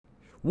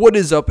What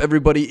is up,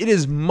 everybody? It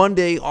is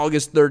Monday,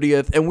 August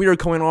 30th, and we are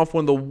coming off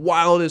one of the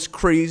wildest,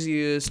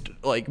 craziest,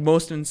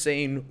 most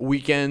insane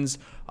weekends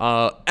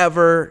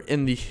ever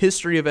in the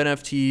history of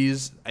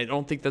NFTs. I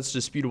don't think that's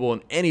disputable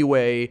in any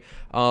way.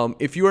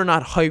 If you are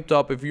not hyped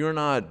up, if you are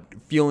not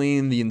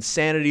feeling the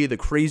insanity, the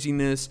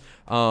craziness,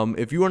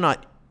 if you are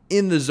not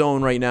in the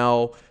zone right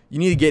now, you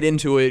need to get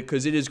into it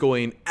because it is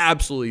going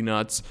absolutely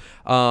nuts.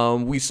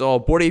 We saw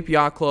Bored Ape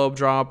Yacht Club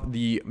drop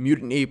the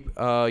Mutant Ape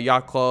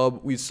Yacht Club.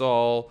 We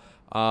saw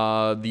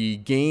the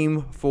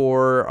game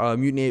for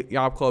Mutant Ape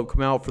Yacht Club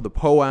come out for the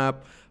Poe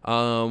app.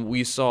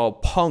 We saw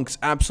Punks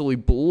absolutely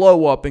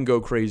blow up and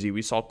go crazy.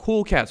 We saw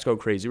Cool Cats go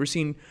crazy. We're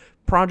seeing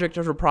project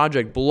after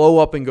project blow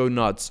up and go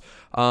nuts.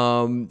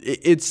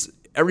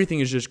 Everything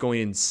is just going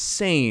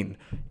insane.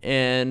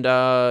 And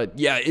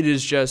it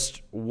is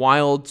just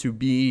wild to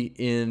be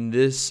in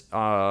this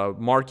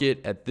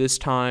market at this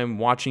time,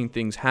 watching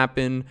things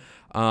happen.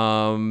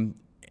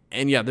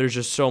 There's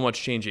just so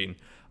much changing.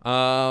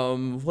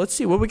 Let's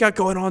see what we got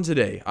going on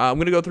today. I'm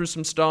going to go through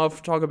some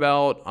stuff, talk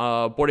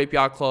about Bored Ape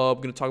Yacht Club.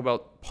 I'm going to talk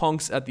about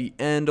Punks at the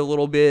end a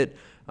little bit,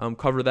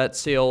 cover that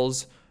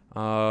sales,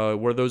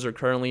 where those are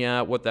currently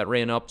at, what that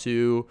ran up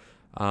to.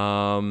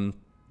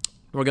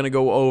 We're going to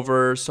go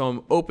over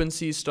some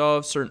OpenSea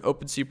stuff, certain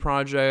OpenSea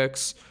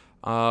projects.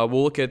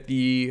 We'll look at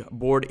the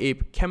Bored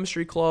Ape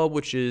Chemistry Club,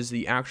 which is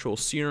the actual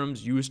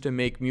serums used to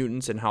make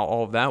mutants and how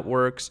all of that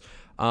works.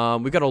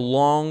 We've got a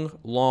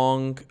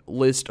long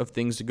list of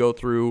things to go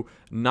through.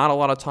 Not a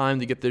lot of time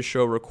to get this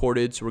show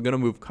recorded, so we're going to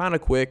move kind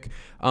of quick.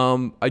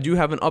 I do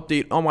have an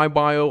update on my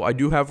bio. I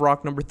do have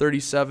rock number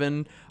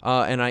 37,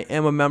 and I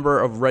am a member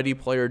of Ready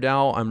Player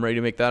DAO. I'm ready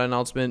to make that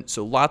announcement.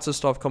 So lots of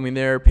stuff coming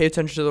there. Pay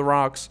attention to the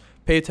rocks.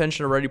 Pay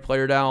attention to Ready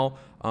Player DAO.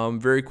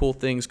 Very cool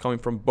things coming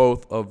from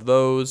both of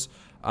those.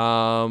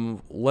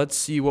 Let's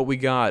see what we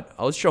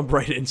got. Let's jump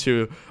right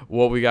into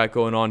what we got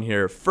going on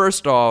here.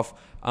 First off,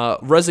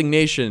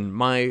 Resignation,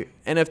 my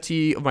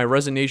NFT of my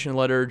resignation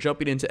letter,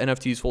 jumping into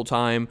NFTs full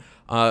time,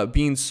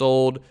 being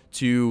sold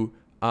to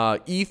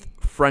ETH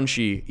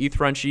Frenchie. ETH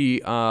Frenchie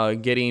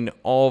getting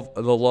all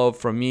of the love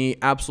from me.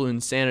 Absolute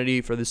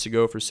insanity for this to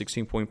go for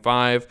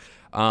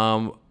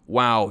 16.5.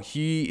 Wow,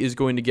 he is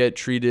going to get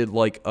treated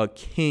like a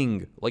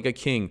king, We're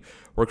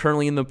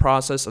currently in the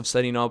process of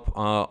setting up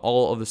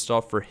all of the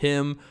stuff for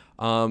him.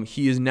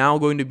 He is now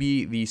going to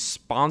be the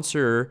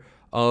sponsor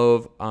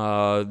of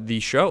the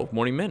show,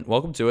 Morning Mint.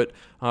 Welcome to it.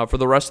 For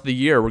the rest of the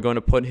year, we're going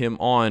to put him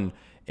on,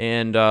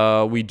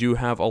 and we do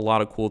have a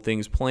lot of cool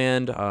things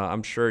planned.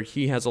 I'm sure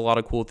he has a lot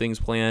of cool things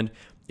planned.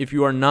 If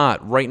you are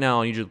not, right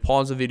now, I need you to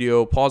pause the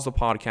video, pause the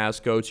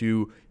podcast, go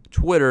to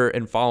Twitter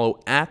and follow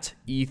at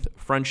ETH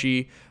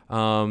Frenchie.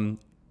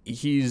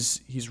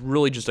 He's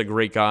really just a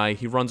great guy.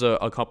 He runs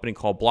a company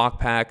called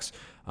BlockPacks.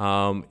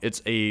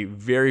 It's a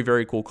very,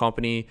 very cool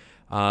company.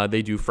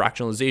 They do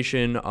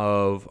fractionalization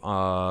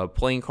of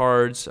playing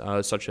cards,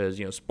 such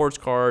as sports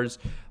cards,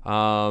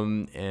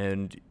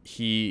 and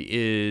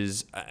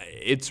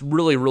it's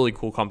really, really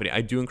cool company.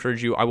 I do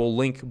encourage you. I will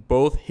link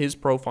both his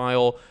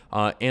profile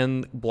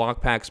and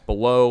BlockPacks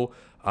below.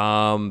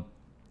 We're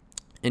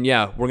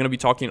going to be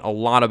talking a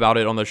lot about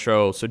it on the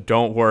show, so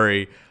don't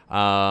worry.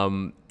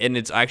 And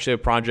it's actually a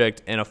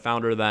project and a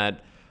founder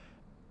that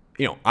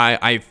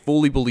I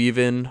fully believe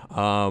in.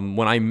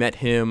 When I met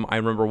him, I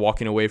remember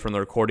walking away from the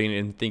recording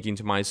and thinking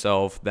to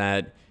myself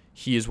that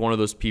he is one of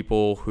those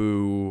people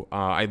who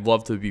I'd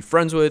love to be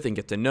friends with and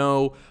get to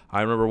know.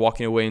 I remember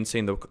walking away and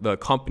saying the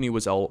company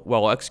was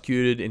well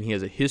executed, and he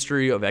has a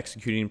history of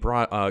executing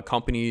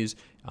companies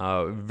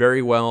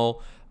very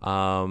well.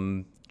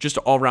 Just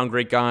an all-around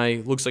great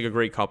guy. Looks like a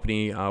great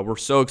company. We're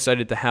so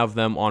excited to have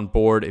them on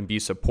board and be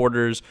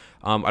supporters.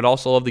 I'd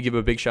also love to give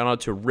a big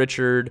shout-out to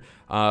Richard,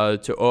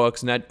 to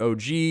OXNet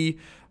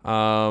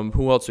OG.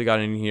 Who else we got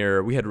in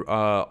here? We had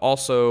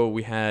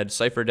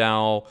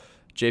CypherDAO,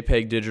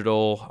 JPEG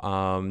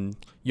Digital,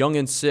 Young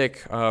and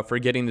Sick for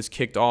getting this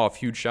kicked off.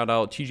 Huge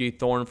shout-out. TJ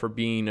Thorne for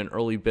being an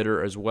early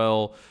bidder as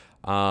well.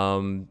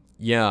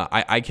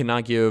 I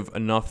cannot give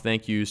enough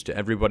thank yous to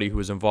everybody who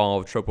was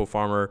involved. Tropo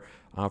Farmer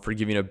for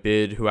giving a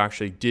bid, who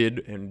actually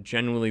did and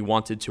genuinely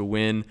wanted to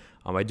win.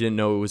 I didn't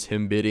know it was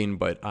him bidding,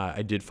 but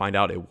I did find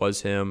out it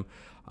was him.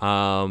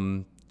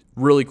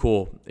 Really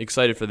cool.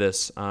 Excited for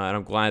this, and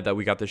I'm glad that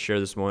we got to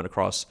share this moment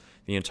across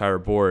the entire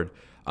board.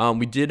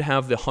 We did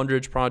have the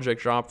Hundreds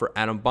project drop for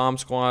Atom Bomb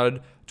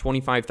Squad,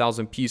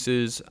 25,000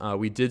 pieces.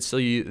 We did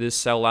see this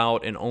sell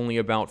out in only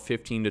about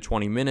 15 to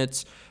 20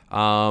 minutes.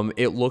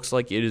 It looks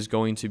like it is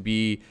going to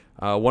be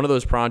one of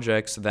those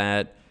projects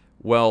that,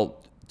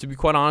 to be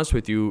quite honest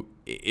with you,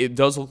 it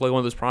does look like one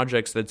of those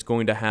projects that's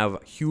going to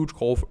have huge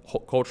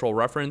cultural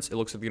reference. It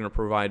looks like they're going to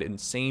provide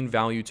insane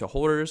value to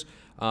holders.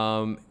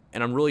 And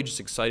I'm really just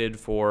excited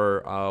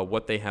for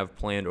what they have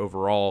planned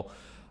overall.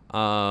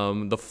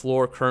 The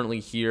floor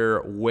currently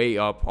here way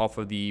up off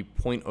of the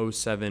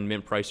 0.07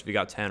 mint price if you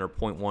got 10 or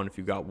 0.1 if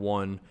you got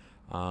 1.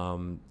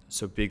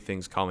 So big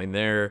things coming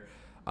there.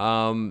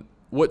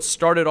 What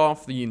started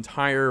off the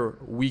entire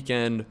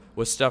weekend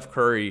was Steph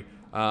Curry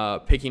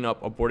picking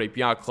up a Bored Ape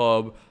Yacht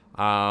Club.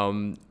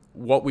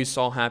 What we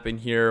saw happen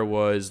here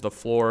was the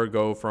floor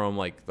go from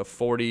like the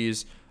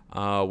 40s,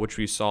 which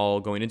we saw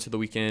going into the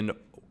weekend,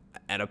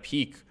 at a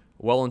peak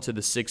well into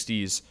the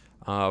 60s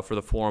for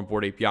the floor on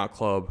Bored Ape Yacht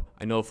Club.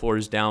 I know the floor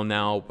is down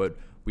now, but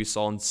we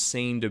saw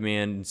insane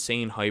demand,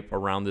 insane hype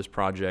around this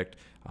project,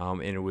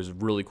 and it was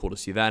really cool to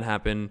see that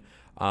happen.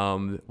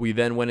 We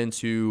then went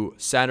into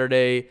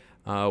Saturday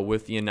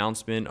with the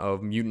announcement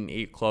of Mutant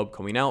Ape Club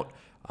coming out.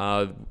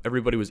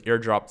 Everybody was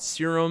airdropped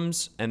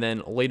serums, and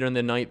then later in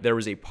the night there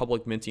was a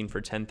public minting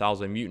for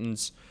 10,000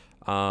 mutants.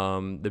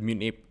 The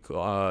Mutant Ape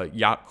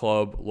Yacht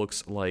Club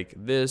looks like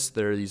this.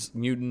 There are these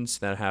mutants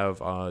that have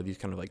these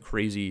kind of like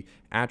crazy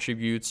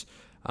attributes,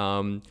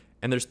 and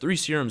there's 3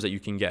 serums that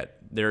you can get.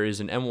 There is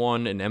an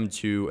M1, an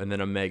M2, and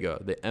then a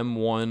Mega. The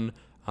M1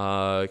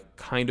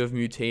 kind of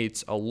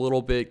mutates a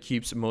little bit,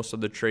 keeps most of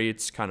the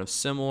traits kind of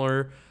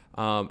similar,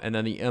 and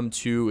then the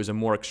M2 is a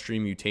more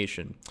extreme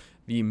mutation.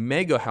 The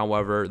Mega,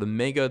 however,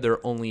 there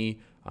were only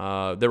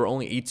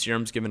 8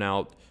 serums given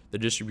out. The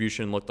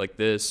distribution looked like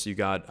this. You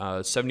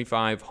got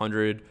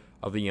 7,500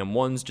 of the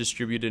M1s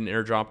distributed in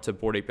airdrop to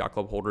Bored Ape Yacht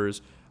Club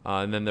holders,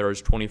 and then there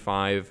was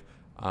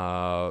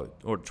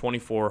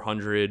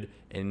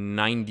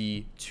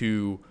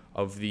 2,492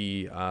 of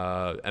the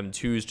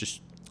M2s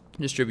just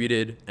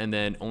distributed, and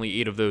then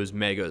only 8 of those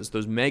Megas.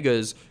 Those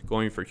Megas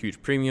going for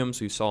huge premiums.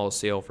 We saw a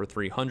sale for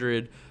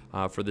 300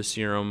 for the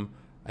serum.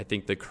 I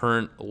think the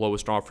current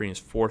lowest offering is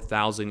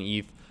 4,000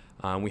 ETH.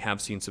 We have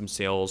seen some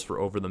sales for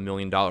over the $1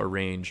 million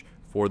range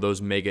for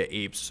those Mega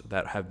Apes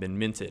that have been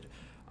minted.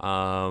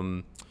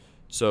 So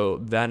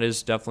that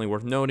is definitely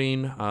worth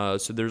noting.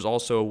 So there's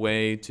also a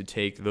way to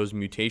take those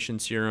mutation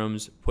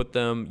serums,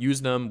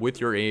 use them with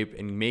your ape,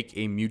 and make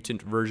a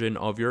mutant version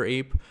of your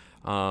ape.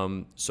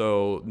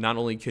 So not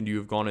only could you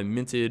have gone and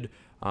minted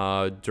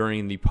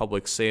during the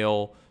public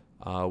sale,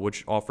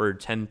 which offered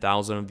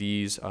 10,000 of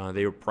these.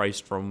 They were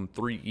priced from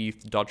 3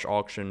 ETH Dutch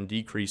auction,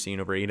 decreasing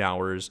over 8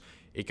 hours.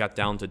 It got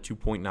down to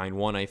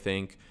 2.91, I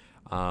think.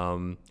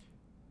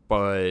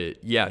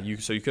 But yeah,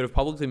 so you could have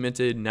publicly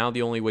minted. Now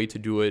the only way to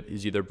do it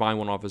is either buy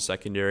one off a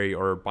secondary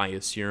or buy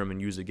a serum and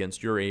use it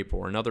against your ape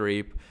or another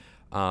ape.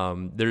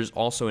 There's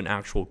also an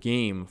actual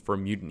game for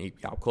Mutant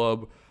Ape Yacht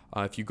Club.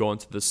 If you go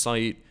into the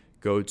site,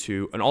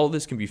 and all of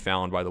this can be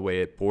found, by the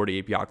way, at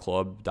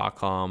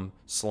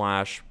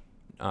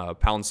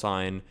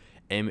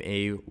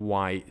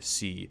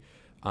boredapeyachtclub.com/#MAYC.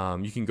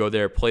 You can go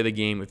there, play the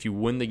game. If you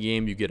win the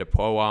game, you get a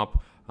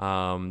PO-op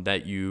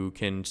that you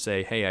can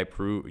say, hey,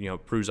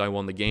 proves I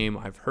won the game.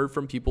 I've heard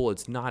from people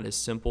it's not as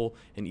simple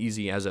and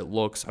easy as it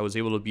looks. I was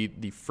able to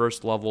beat the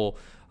first level,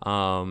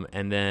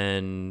 and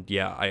then,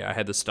 I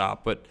had to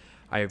stop. But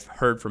I've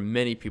heard from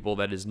many people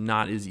that is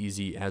not as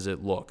easy as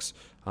it looks.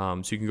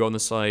 So you can go on the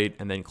site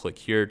and then click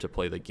here to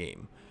play the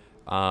game.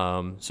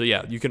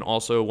 You can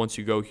also, once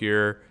you go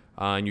here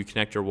and you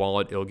connect your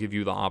wallet, it'll give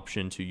you the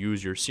option to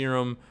use your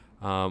serum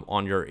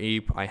on your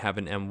ape. I have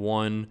an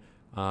M1.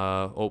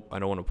 I don't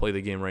want to play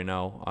the game right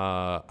now.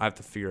 I have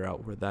to figure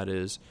out where that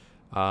is.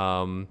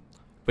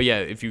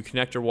 If you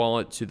connect your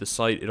wallet to the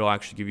site, it'll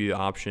actually give you the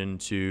option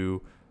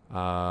to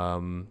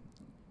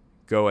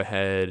go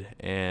ahead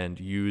and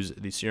use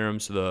the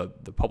serum. So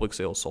the public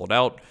sale sold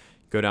out.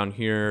 Go down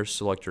here,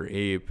 select your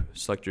ape,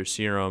 select your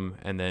serum,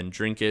 and then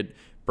drink it.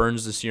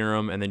 Burns the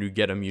serum, and then you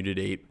get a muted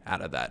ape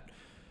out of that.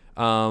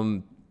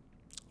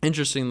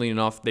 Interestingly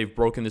enough, they've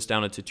broken this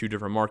down into 2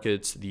 different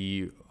markets.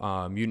 The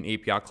Mutant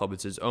Ape Yacht Club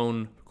is its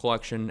own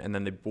collection, and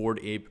then the Bored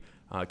Ape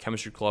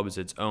Chemistry Club is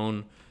its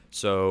own.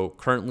 So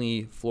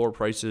currently, floor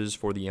prices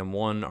for the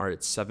M1 are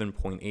at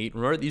 7.8.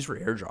 Remember, these were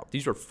airdrop.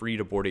 These were free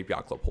to Bored Ape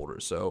Yacht Club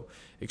holders, so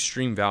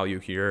extreme value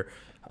here.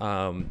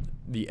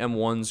 The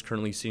M1's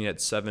currently sitting at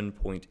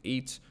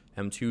 7.8.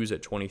 M2's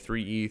at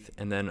 23 ETH,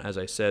 and then, as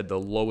I said, the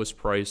lowest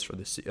price for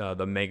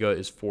the Mega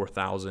is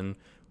 4,000.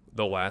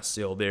 The last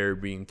sale there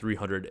being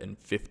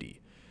 350.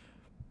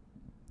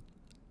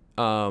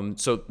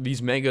 So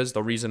these Megas,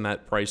 the reason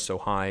that price so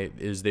high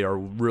is they are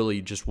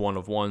really just one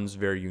of ones,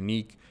 very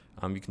unique.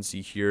 You can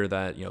see here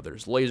that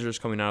there's lasers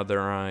coming out of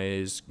their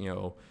eyes.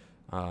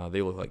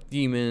 They look like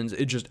demons.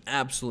 It's just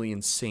absolutely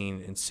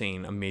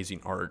insane,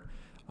 amazing art.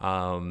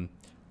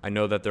 I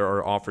know that there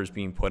are offers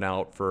being put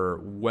out for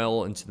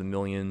well into the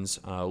millions.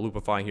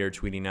 Lupify here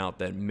tweeting out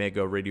that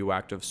Mega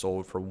Radioactive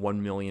sold for $1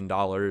 million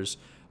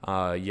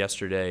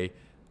yesterday.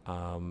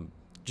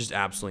 Just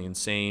absolutely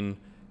insane.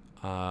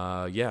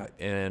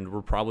 And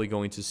we're probably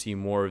going to see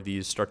more of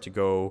these start to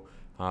go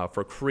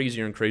for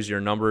crazier and crazier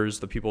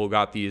numbers. The people who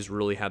got these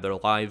really had their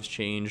lives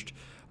changed.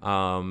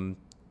 So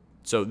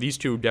these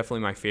 2 definitely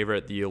my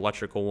favorite, the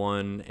electrical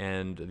one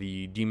and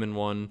the demon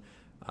one.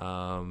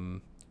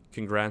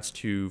 Congrats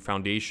to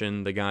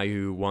Foundation, the guy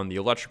who won the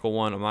electrical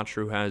one. I'm not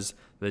sure who has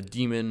the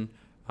demon,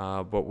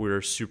 but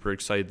we're super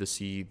excited to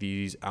see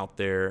these out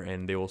there,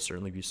 and they will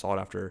certainly be sought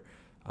after.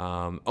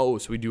 So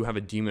we do have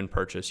a demon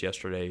purchase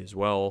yesterday as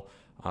well,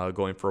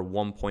 going for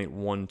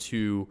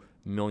 $1.12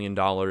 million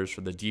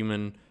for the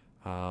demon.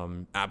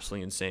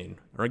 Absolutely insane.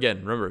 Or again,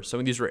 remember, some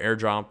of these were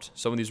airdropped,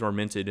 some of these were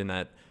minted in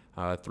that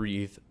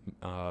 3 ETH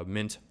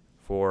mint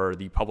for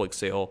the public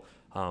sale.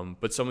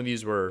 But some of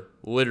these were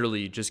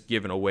literally just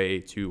given away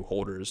to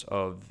holders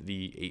of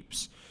the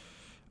apes.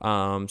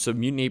 So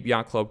Mutant Ape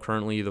Yacht Club,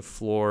 currently the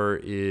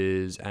floor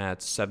is at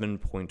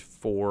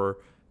 7.4,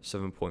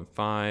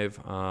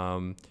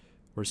 7.5.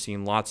 We're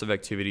seeing lots of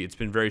activity. It's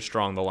been very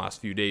strong the last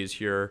few days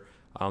here.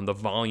 The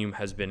volume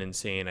has been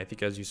insane. I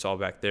think as you saw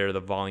back there, the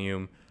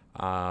volume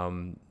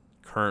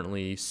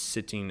currently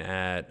sitting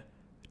at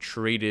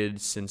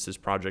traded since this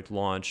project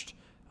launched.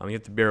 You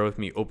have to bear with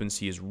me.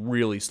 OpenSea is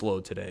really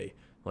slow today,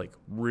 like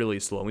really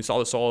slow. And we saw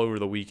this all over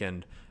the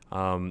weekend.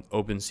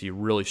 OpenSea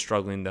really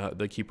struggling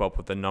to keep up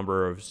with the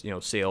number of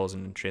sales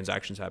and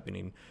transactions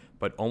happening,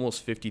 but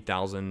almost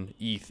 50,000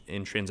 ETH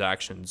in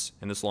transactions,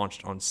 and this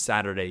launched on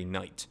Saturday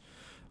night.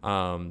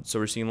 So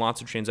we're seeing lots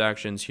of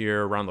transactions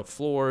here around the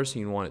floor,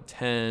 seeing one at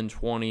 10,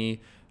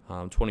 20,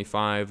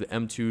 25. The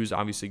M2s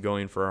obviously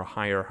going for a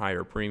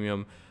higher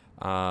premium.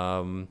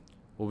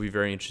 Will be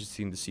very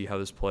interesting to see how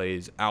this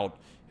plays out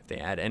if they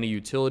add any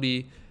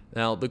utility.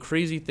 Now, the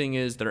crazy thing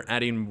is they're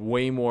adding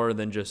way more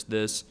than just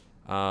this,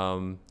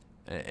 and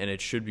it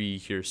should be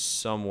here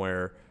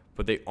somewhere.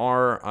 But they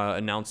are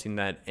announcing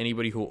that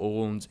anybody who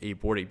owns a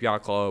Bored Ape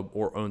Yacht Club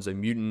or owns a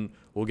Mutant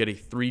will get a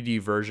 3D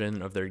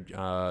version of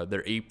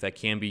their ape that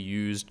can be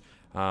used.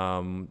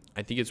 I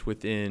think it's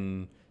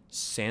within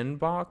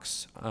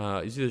Sandbox.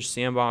 It's either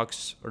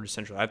Sandbox or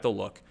Decentraland. I have to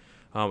look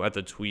at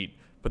the tweet.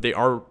 But they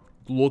are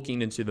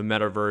looking into the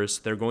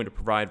metaverse. They're going to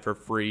provide for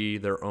free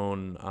their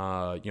own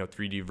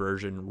 3D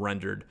version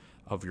rendered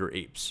of your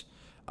apes.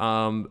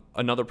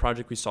 Another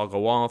project we saw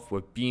go off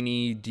with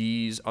Beanie,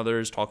 D's,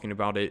 others talking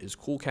about it is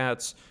Cool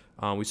Cats.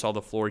 We saw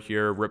the floor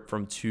here rip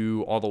from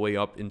 2 all the way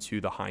up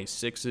into the high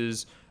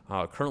 6s.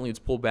 Currently it's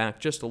pulled back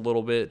just a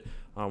little bit.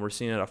 We're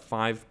seeing at a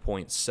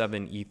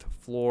 5.7 ETH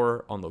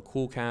floor on the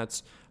Cool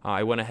Cats.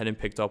 I went ahead and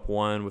picked up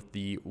one with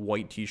the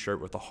white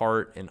t-shirt with the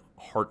heart and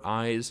heart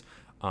eyes.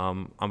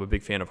 I'm a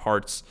big fan of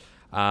hearts.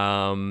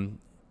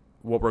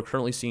 What we're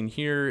currently seeing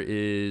here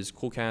is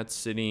Cool Cats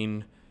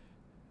sitting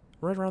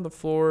right around the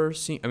floor.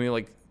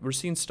 We're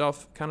seeing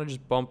stuff kind of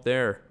just bump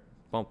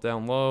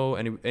down low.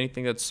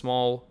 Anything that's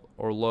small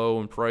or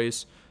low in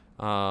price,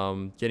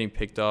 getting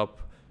picked up,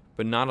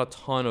 but not a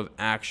ton of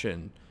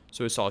action.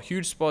 So we saw a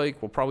huge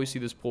spike. We'll probably see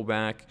this pull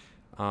back.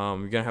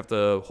 You're gonna have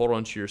to hold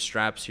on to your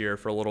straps here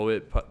for a little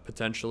bit,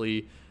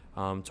 potentially,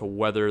 to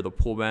weather the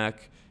pullback.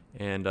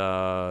 And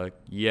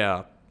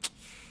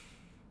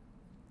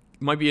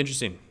might be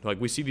interesting. Like,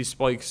 we see these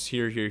spikes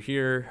here.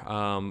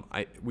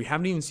 We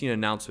haven't even seen an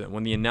announcement.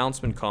 When the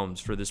announcement comes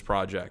for this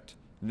project,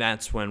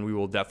 that's when we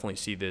will definitely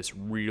see this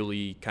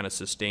really kind of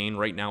sustain.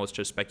 Right now, it's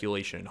just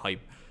speculation and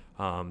hype.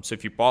 So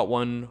if you bought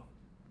one,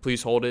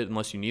 please hold it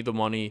unless you need the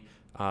money,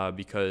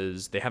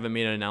 because they haven't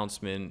made an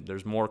announcement.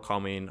 There's more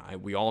coming.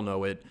 We all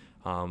know it.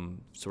 So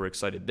we're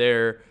excited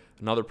there.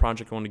 Another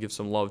project I want to give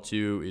some love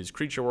to is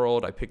Creature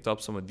World. I picked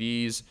up some of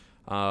these,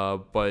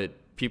 but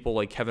people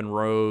like Kevin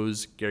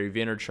Rose, Gary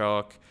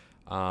Vaynerchuk,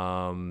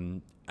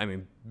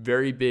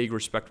 very big,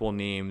 respectable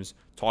names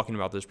talking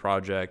about this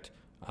project.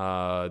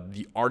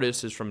 The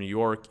artist is from New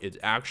York. It's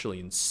actually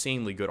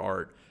insanely good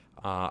art.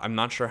 I'm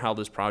not sure how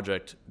this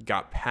project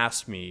got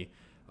past me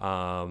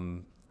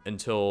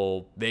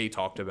until they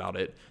talked about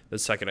it. The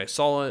second I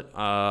saw it,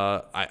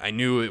 I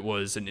knew it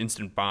was an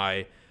instant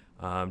buy,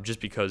 just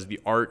because the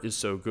art is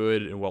so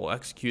good and well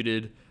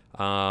executed.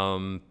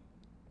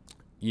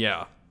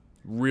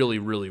 Really,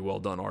 really well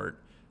done art.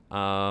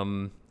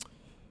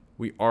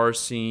 We are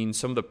seeing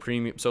some of the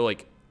premium. So,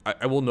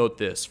 I will note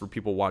this for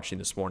people watching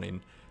this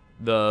morning.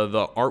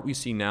 The art we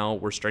see now,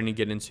 we're starting to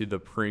get into the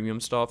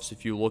premium stuff. So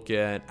if you look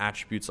at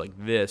attributes like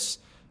this,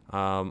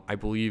 I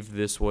believe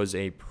this was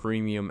a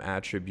premium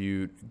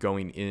attribute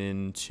going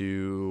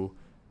into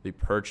the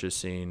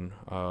purchasing,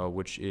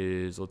 which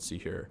is, let's see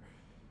here.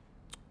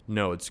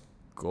 No, it's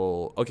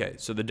gold. Okay,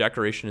 so the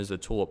decoration is the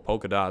tulip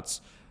polka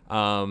dots.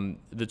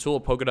 The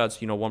tulip polka dots,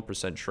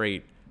 1%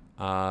 trait.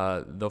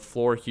 The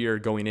floor here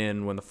going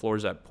in, when the floor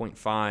is at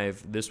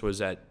 0.5, this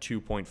was at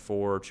 2.4,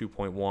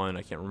 2.1,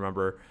 I can't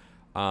remember.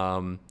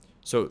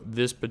 So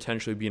this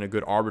potentially being a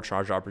good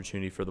arbitrage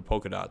opportunity for the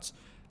polka dots.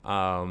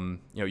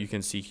 You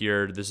can see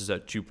here, this is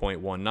at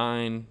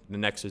 2.19, the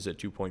next is at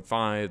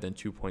 2.5, then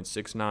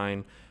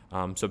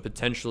 2.69. So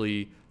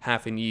potentially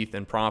half an ETH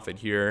in profit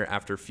here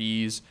after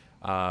fees,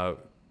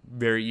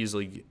 very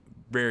easily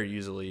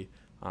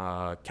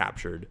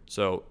captured.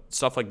 So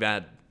stuff like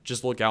that,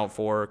 just look out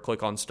for,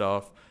 click on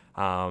stuff.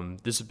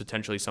 This is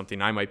potentially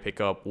something I might pick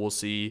up. We'll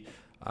see.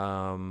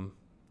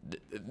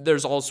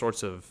 There's all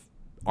sorts of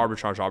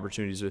arbitrage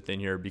opportunities within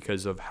here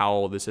because of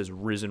how this has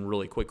risen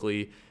really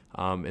quickly,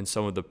 and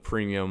some of the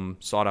premium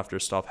sought after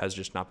stuff has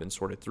just not been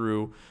sorted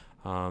through.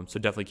 So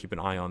definitely keep an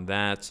eye on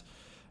that.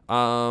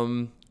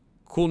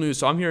 Cool news.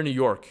 So I'm here in New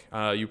York.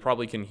 You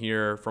probably can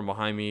hear from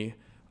behind me.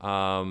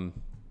 I'm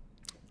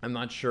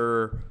not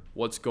sure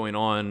what's going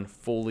on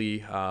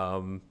fully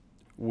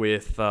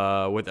with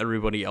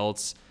everybody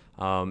else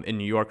in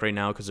New York right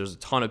now, because there's a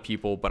ton of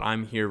people, but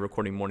I'm here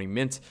recording Morning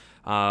Mint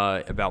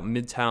about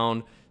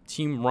Midtown.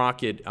 Team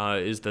Rocket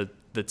is the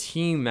the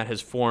team that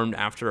has formed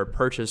after a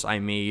purchase I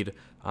made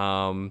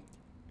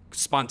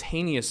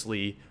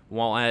spontaneously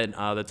while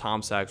at the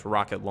Tom Sachs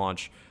rocket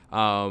launch.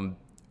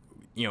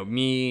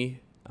 Me,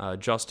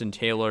 Justin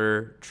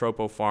Taylor,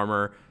 Tropo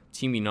Farmer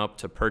teaming up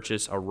to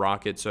purchase a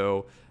rocket.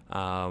 So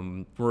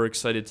we're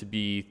excited to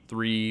be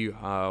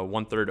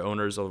 1/3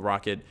 owners of the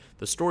rocket.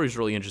 The story is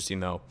really interesting,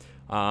 though.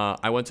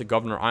 I went to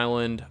Governor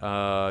Island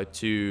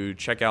to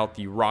check out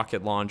the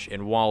rocket launch,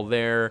 and while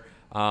there,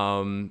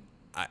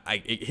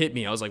 it hit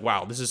me. I was like,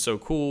 wow, this is so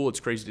cool. It's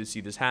crazy to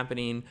see this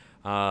happening.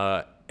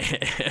 And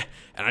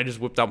I just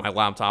whipped out my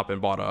laptop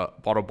and bought a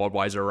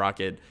Budweiser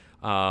rocket.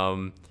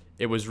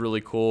 It was really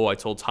cool. I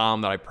told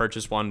Tom that I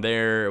purchased one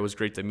there. It was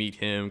great to meet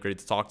him, great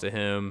to talk to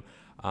him.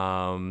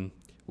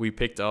 We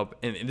picked up,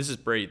 and this is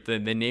great, the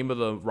name of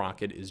the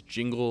rocket is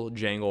Jingle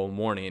Jangle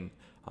Morning.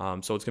 So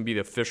it's going to be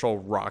the official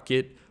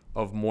rocket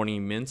of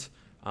Morning Mint,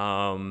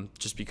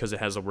 just because it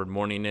has the word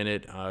morning in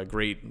it.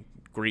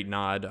 Great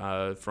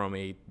nod from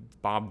a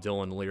Bob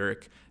Dylan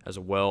lyric as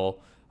well.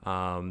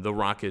 The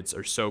rockets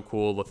are so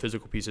cool. The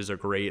physical pieces are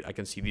great. I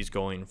can see these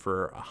going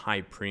for a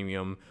high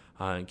premium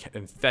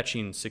and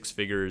fetching six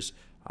figures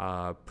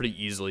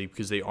pretty easily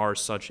because they are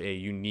such a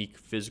unique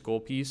physical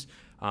piece.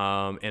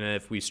 And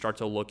if we start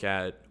to look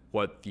at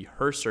what the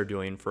Hearsts are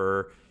doing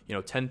for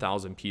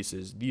 10,000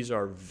 pieces, these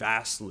are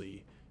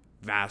vastly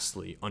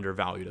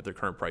undervalued at their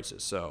current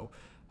prices. So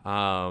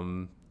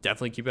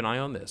definitely keep an eye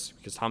on this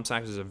because Tom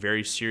Sachs is a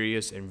very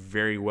serious and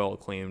very well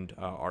acclaimed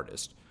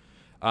artist.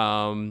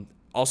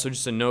 Also,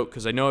 just a note,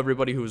 because I know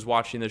everybody who is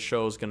watching this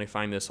show is going to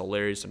find this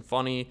hilarious and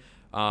funny.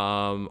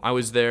 I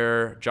was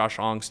there. Josh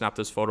Ong snapped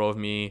this photo of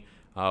me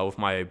with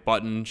my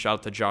button. Shout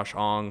out to Josh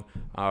Ong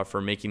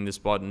for making this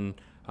button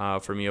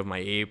for me of my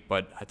ape.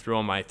 But I threw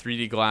on my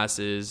 3D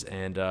glasses,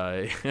 and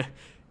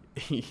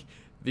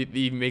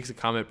he makes a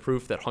comment,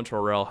 proof that Hunter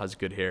Orel has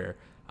good hair.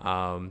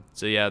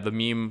 So yeah, the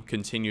meme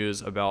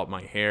continues about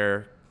my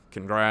hair.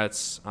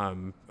 Congrats.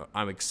 I'm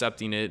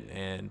accepting it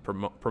and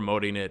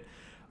promoting it.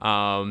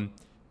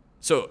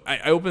 So I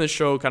opened the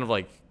show kind of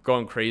like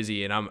going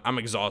crazy, and I'm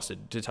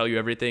exhausted to tell you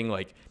everything.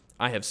 Like,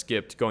 I have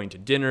skipped going to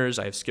dinners.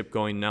 I have skipped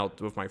going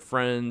out with my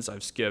friends.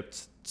 I've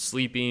skipped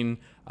sleeping.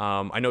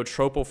 I know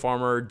Tropo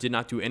Farmer did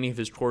not do any of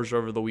his chores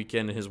over the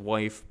weekend, and his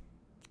wife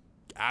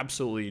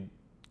absolutely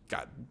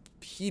got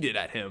heated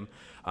at him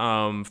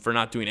for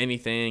not doing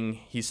anything.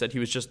 He said he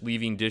was just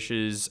leaving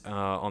dishes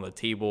on the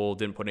table,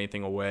 didn't put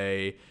anything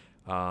away.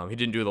 He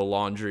didn't do the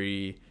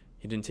laundry.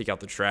 He didn't take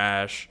out the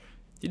trash.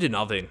 He did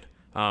nothing.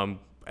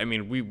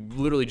 We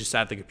literally just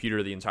sat at the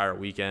computer the entire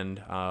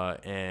weekend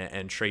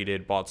and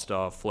traded, bought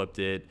stuff, flipped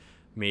it,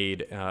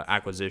 made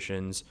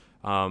acquisitions.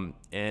 And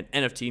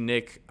NFT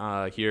Nick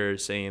here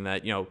saying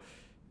that,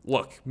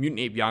 look, Mutant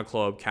Ape Yacht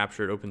Club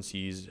captured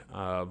OpenSea's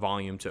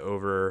volume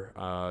to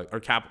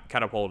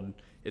catapulted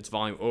its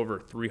volume over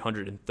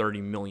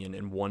 330 million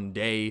in one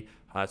day.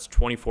 That's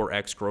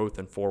 24x growth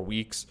in 4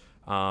 weeks.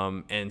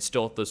 And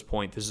still at this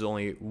point, this is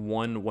only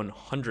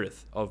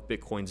 1/100th of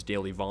Bitcoin's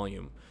daily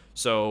volume.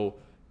 So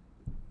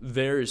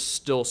there is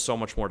still so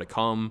much more to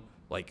come.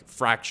 Like,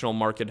 fractional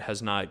market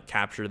has not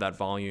captured that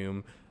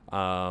volume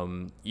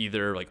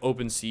either. Like,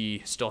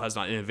 OpenSea still has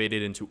not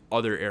innovated into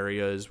other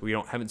areas. We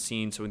haven't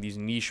seen some of these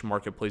niche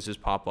marketplaces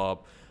pop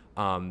up.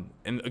 And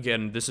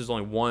again, this is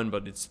only one,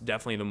 but it's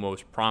definitely the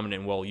most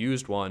prominent and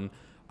well-used one.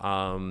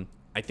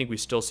 I think we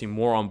still see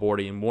more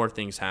onboarding and more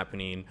things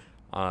happening.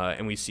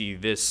 And we see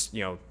this,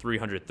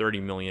 330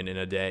 million in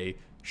a day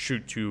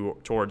shoot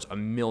towards a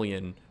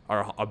million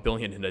or a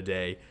billion in a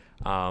day.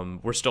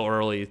 We're still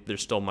early.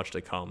 There's still much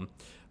to come.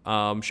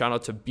 Shout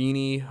out to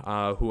Beanie,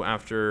 who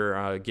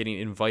after getting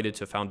invited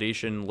to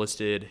Foundation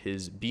listed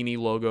his Beanie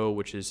logo,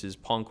 which is his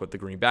punk with the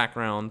green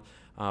background,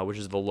 which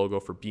is the logo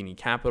for Beanie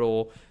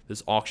Capital.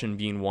 This auction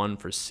being won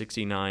for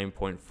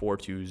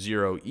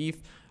 69.420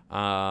 ETH.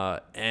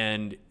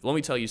 And let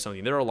me tell you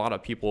something. There are a lot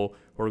of people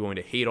who are going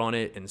to hate on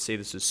it and say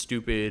this is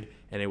stupid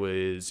and it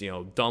was,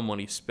 dumb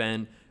money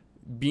spent.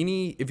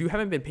 Beanie, if you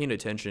haven't been paying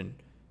attention,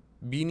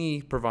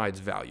 Beanie provides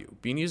value.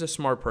 Beanie is a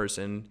smart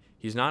person.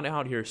 He's not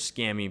out here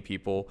scamming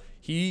people.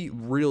 He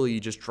really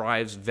just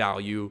drives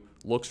value,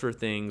 looks for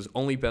things,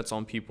 only bets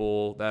on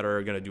people that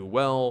are going to do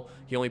well.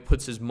 He only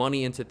puts his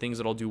money into things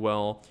that'll do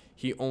well.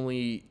 He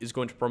only is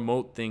going to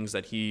promote things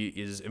that he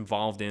is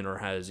involved in or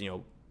has,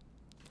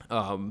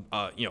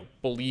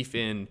 belief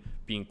in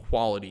being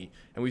quality.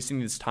 And we've seen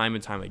this time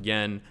and time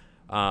again.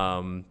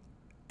 And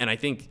I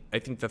think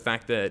the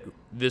fact that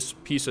this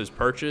piece is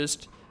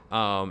purchased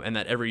and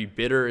that every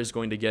bidder is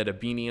going to get a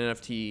Beanie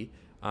NFT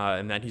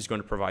and that he's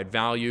going to provide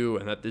value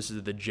and that this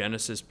is the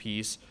genesis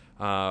piece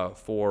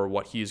for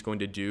what he is going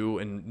to do,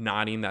 and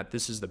nodding that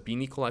this is the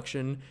Beanie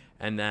collection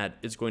and that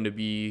it's going to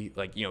be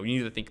like, you need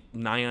to think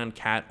Nyan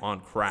Cat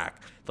on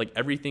crack. Like,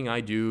 everything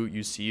I do,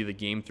 you see the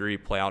game theory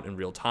play out in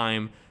real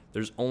time.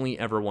 There's only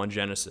ever one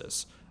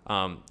genesis.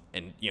 And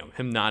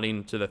him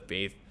nodding to the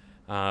faith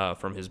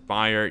from his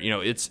buyer,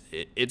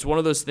 it's one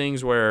of those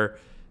things where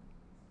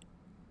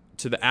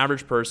to the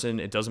average person,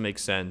 it doesn't make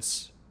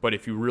sense. But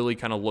if you really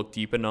kind of look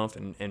deep enough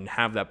and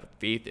have that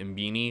faith in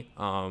Beanie,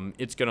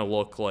 it's going to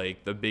look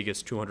like the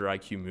biggest 200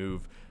 IQ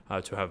move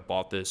to have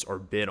bought this or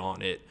bid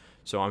on it.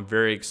 So I'm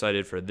very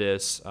excited for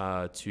this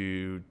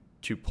to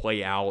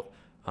play out.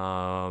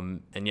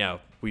 And yeah,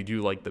 we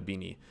do like the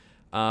Beanie.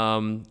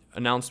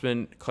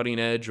 Announcement, Cutting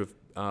Edge with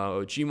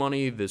G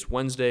Money this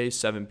Wednesday,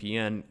 7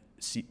 p.m.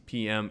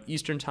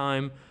 Eastern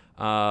Time.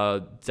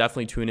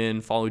 Definitely tune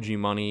in, follow G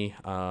Money.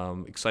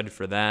 Excited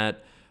for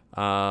that.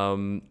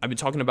 I've been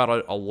talking about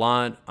it a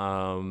lot.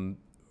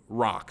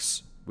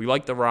 Rocks. We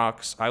like the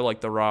rocks. I like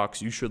the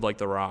rocks. You should like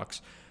the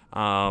rocks.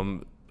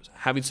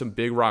 Having some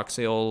big rock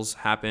sales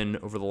happen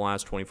over the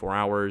last 24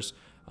 hours.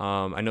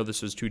 I know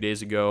this was 2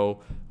 days ago,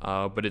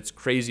 but it's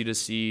crazy to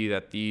see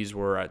that these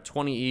were at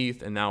 20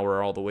 ETH and now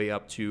we're all the way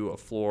up to a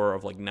floor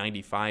of like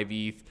 95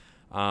 ETH.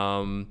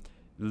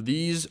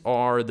 These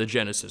are the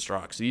Genesis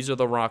rocks. These are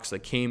the rocks that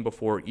came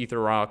before Ether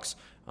rocks.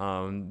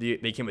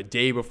 They came a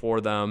day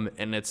before them,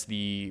 and it's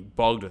the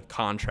bugged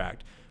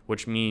contract,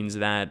 which means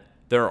that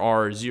there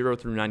are 0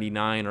 through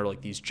 99 are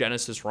like these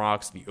Genesis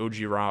rocks, the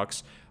OG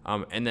rocks,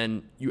 and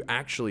then you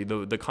actually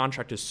the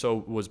contract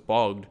was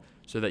bugged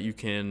so that you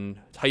can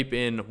type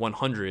in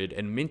 100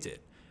 and mint it.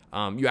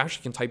 You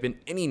actually can type in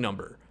any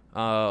number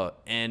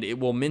and it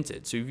will mint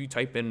it. So if you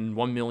type in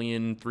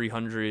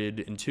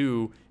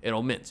 1,302,000,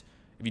 it'll mint.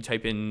 If you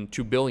type in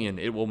 2 billion,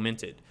 it will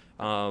mint it.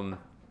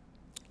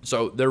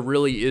 So there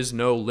really is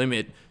no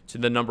limit to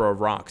the number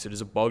of rocks. It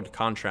is a bugged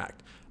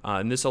contract.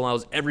 And this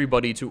allows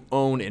everybody to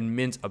own and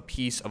mint a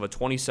piece of a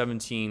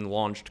 2017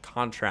 launched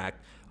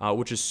contract,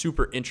 which is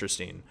super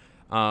interesting.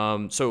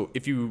 So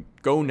if you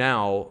go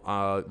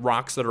now,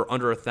 rocks that are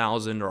under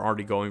 1,000 are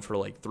already going for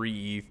like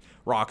 3 ETH.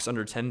 Rocks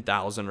under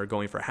 10,000 are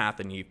going for half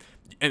an ETH.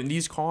 And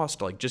these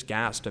cost like just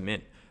gas to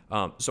mint.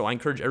 So I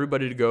encourage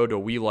everybody to go to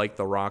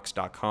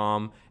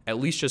weliketherocks.com. At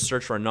least just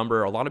search for a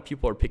number. A lot of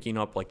people are picking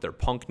up like their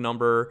punk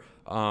number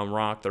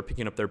rock. They're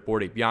picking up their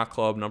Bored Ape Yacht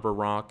Club number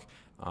rock.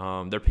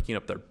 They're picking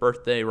up their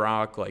birthday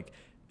rock. Like,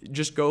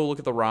 just go look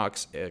at the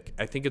rocks.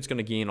 I think it's going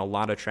to gain a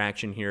lot of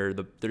traction here.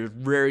 There's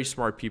very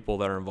smart people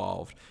that are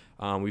involved.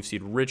 We've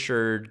seen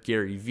Richard,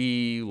 Gary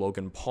V,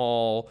 Logan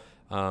Paul,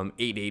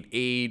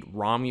 888,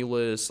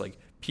 Romulus, like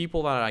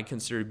people that I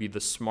consider to be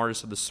the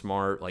smartest of the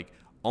smart, like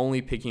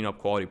only picking up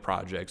quality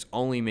projects,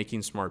 only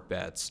making smart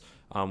bets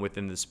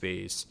within the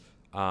space,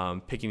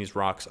 picking these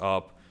rocks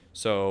up.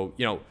 So,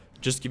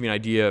 just to give you an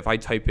idea, if I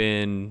type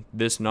in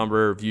this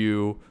number,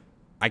 view,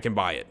 I can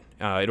buy it.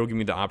 It'll give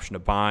me the option to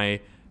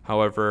buy.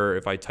 However,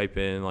 if I type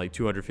in like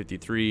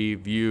 253,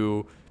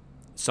 view,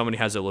 somebody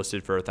has it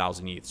listed for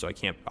 1,000 ETH, so I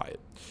can't buy it.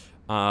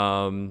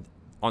 On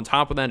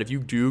top of that, if you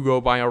do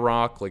go buy a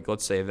rock, like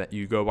let's say that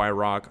you go buy a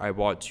rock, I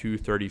bought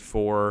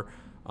 234.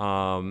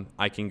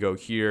 I can go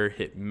here,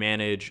 hit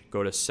manage,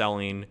 go to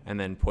selling, and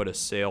then put a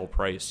sale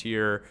price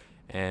here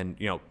and,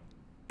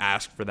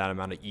 ask for that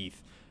amount of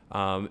ETH.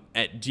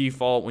 At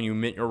default, when you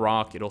mint your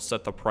rock, it'll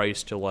set the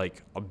price to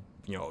like a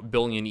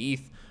billion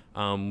ETH,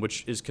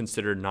 which is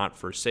considered not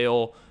for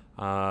sale.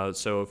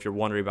 So if you're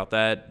wondering about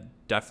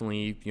that,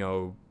 definitely,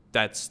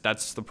 that's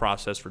the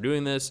process for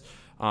doing this.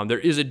 There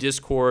is a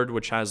Discord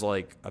which has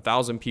like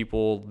 1,000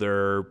 people.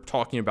 They're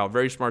talking about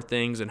very smart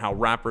things and how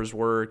wrappers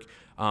work.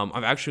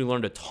 I've actually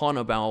learned a ton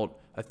about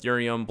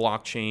Ethereum,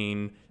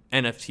 blockchain,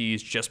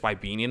 NFTs just by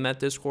being in that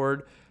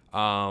Discord.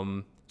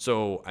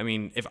 So, I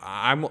mean, if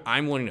I'm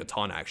learning a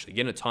ton, actually,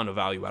 getting a ton of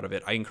value out of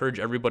it. I encourage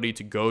everybody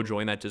to go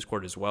join that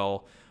Discord as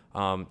well.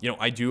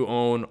 I do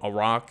own a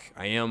rock.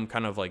 I am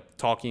kind of like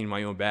talking in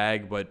my own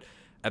bag, but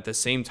at the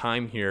same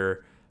time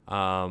here,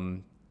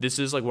 this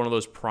is like one of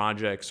those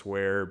projects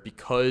where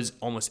because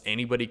almost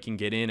anybody can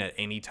get in at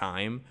any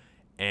time,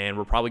 and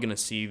we're probably going to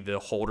see the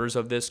holders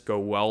of this go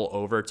well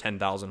over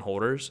 10,000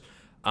 holders.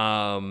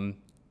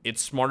 It's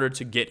smarter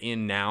to get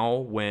in now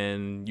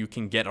when you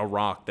can get a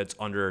rock that's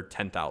under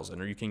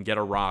 10,000, or you can get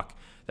a rock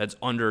that's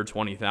under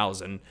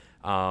 20,000.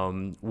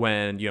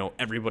 When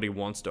everybody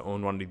wants to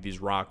own one of these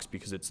rocks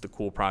because it's the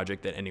cool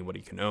project that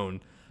anybody can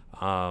own.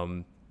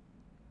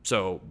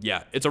 So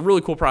yeah, it's a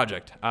really cool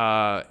project.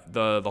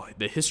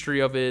 The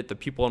history of it, the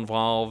people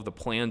involved, the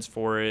plans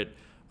for it,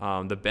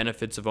 the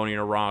benefits of owning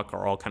a rock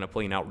are all kind of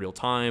playing out real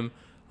time.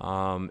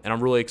 And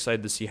I'm really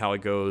excited to see how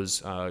it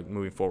goes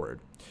moving forward.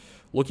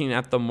 Looking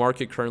at the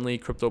market currently,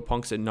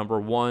 CryptoPunks at number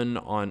 1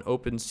 on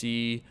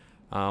OpenSea,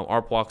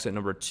 ArtBlocks at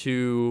number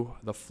 2,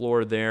 the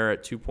floor there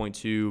at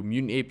 2.2,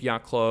 Mutant Ape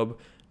Yacht Club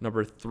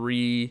number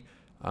 3,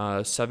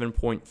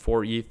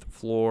 7.4 ETH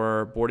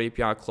floor, Bored Ape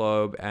Yacht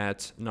Club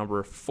at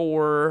number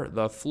 4,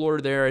 the floor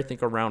there I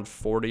think around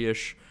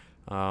 40ish.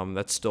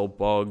 That's still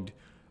bugged.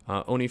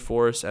 Oni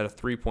Force at a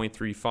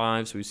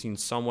 3.35, so we've seen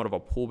somewhat of a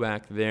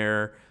pullback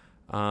there.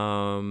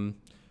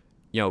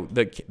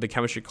 The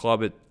Chemistry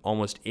Club at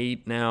almost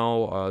 8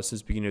 now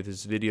since the beginning of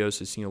this video,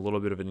 so seeing a little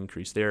bit of an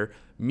increase there.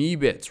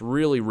 Meebits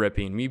really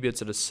ripping.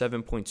 Meebits at a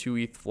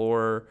 7.2 ETH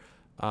floor.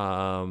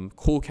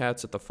 Cool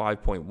Cats at the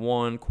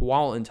 5.1.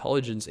 Koala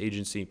Intelligence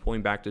Agency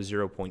pulling back to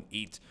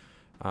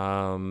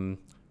 0.8.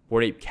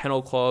 Bored Ape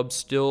Kennel Club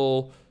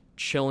still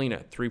chilling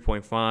at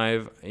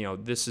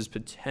 3.5. This is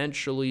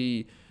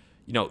potentially,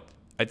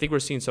 I think we're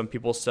seeing some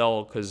people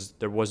sell because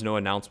there was no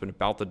announcement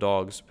about the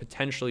dogs.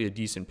 Potentially a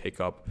decent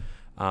pickup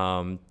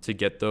to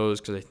get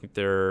those, because I think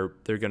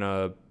they're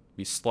gonna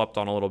be slept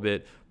on a little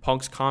bit.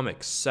 Punk's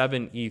Comics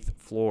 7 ETH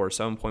floor,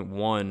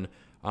 7.1,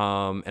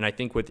 and I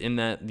think within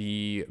that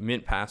the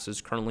mint pass is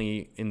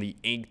currently in the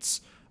 8s.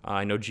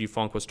 I know G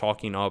Funk was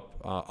talking up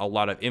a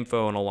lot of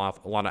info and a lot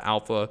of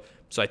alpha.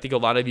 So I think a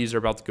lot of these are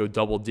about to go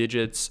double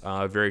digits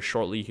very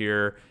shortly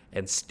here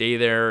and stay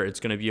there. It's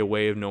going to be a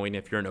way of knowing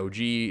if you're an OG,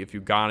 if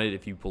you got it,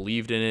 if you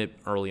believed in it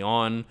early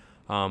on.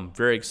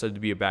 Very excited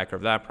to be a backer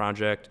of that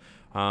project.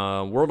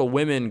 World of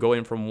Women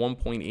going from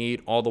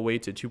 1.8 all the way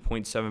to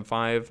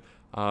 2.75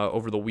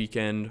 over the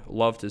weekend.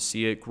 Love to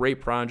see it.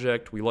 Great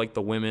project. We like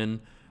the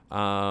women.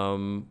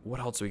 What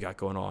else do we got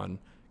going on?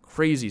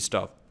 Crazy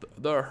stuff.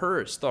 The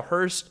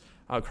Hearst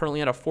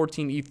currently at a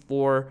 14 ETH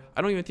floor.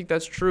 I don't even think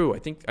that's true. I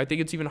think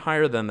it's even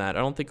higher than that. I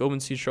don't think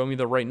OpenSea showed me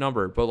the right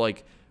number, but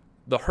like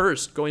the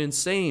Hearst going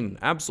insane,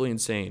 absolutely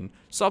insane.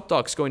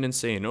 Subducks going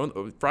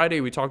insane. Friday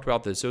we talked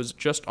about this. It was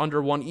just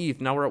under 1 ETH.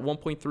 Now we're at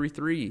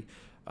 1.33.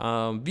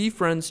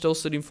 VeeFriends still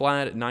sitting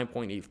flat at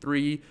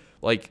 9.83.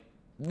 Like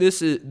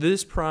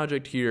this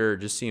project here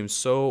just seems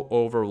so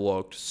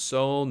overlooked,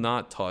 so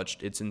not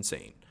touched. It's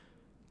insane.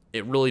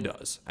 It really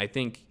does. I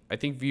think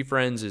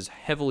VeeFriends is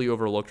heavily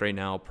overlooked right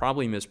now,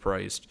 probably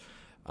mispriced,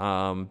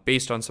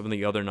 based on some of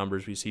the other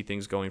numbers we see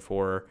things going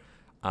for.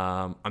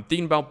 I'm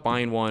thinking about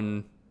buying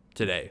one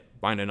today,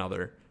 buying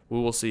another. We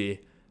will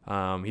see.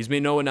 He's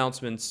made no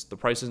announcements. The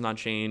price has not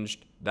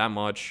changed that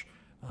much.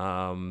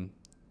 It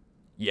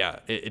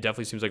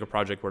definitely seems like a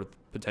project worth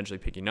potentially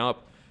picking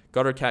up.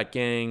 Gutter Cat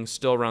Gang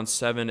still around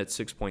 7 at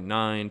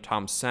 6.9.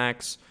 Tom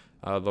Sachs,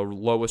 the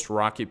lowest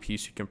rocket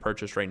piece you can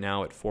purchase right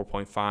now at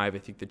 4.5. I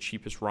think the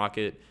cheapest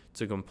rocket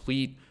to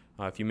complete,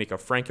 if you make a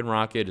Franken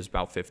rocket, is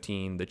about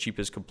 15. The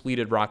cheapest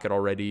completed rocket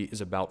already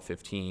is about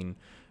 15.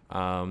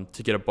 To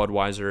get a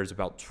Budweiser is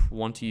about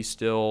 20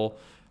 still.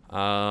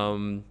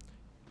 I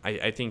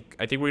think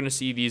we're going to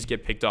see these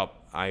get picked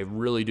up. I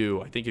really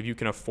do. I think if you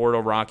can afford a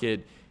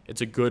rocket,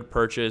 it's a good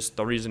purchase.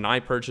 The reason I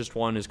purchased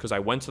one is because I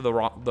went to the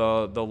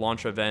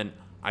launch event.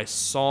 I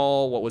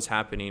saw what was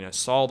happening. I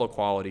saw the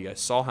quality. I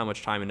saw how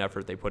much time and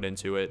effort they put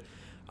into it.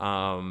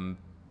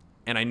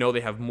 And I know they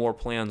have more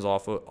plans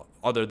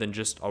other than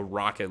just a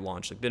rocket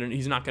launch. Like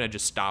he's not going to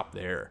just stop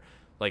there.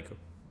 Like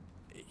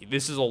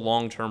this is a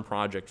long-term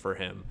project for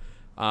him.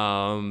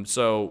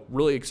 So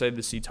really excited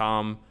to see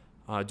Tom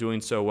doing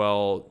so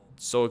well.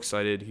 So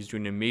excited. He's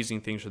doing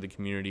amazing things for the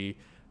community.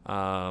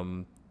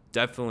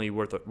 Definitely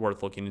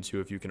worth looking into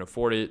if you can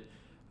afford it.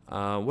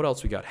 What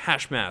else we got?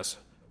 Hashmass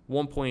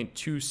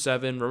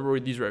 1.27. Remember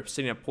these were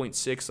sitting at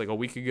 0.6 like a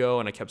week ago,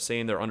 and I kept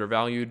saying they're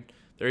undervalued.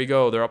 There you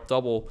go. They're up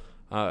double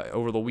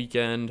over the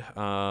weekend.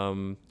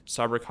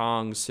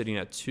 CyberKong sitting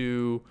at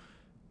 2.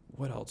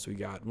 What else we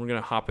got? We're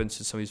going to hop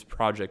into some of these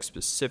projects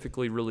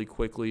specifically really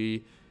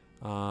quickly.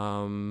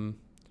 Let's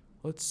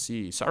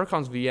see.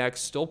 CyberKong's VX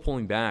still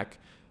pulling back.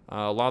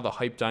 A lot of the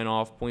hype dying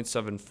off,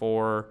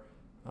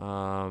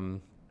 0.74.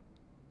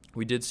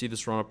 We did see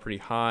this run up pretty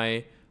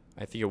high.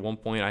 I think at one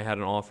point I had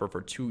an offer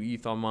for 2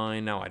 ETH on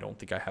mine. Now I don't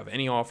think I have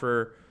any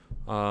offer.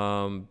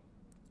 Not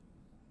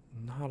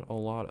a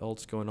lot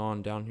else going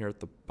on down here at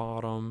the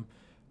bottom.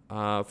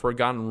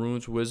 Forgotten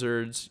Runes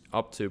Wizards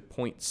up to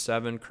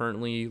 0.7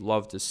 currently.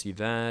 Love to see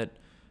that.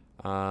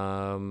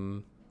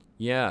 And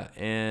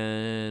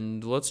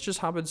let's just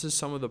hop into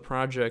some of the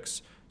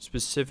projects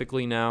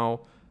specifically now.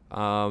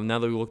 Now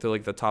that we looked at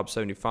like the top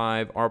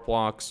 75 art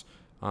blocks,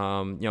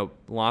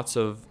 lots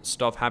of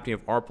stuff happening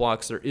with art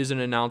blocks. There is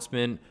an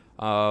announcement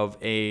of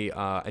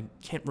I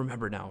can't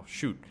remember now.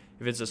 Shoot,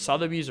 if it's a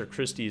Sotheby's or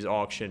Christie's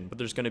auction, but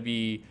there's going to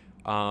be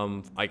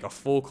like a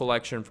full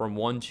collection from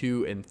 1,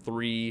 2, and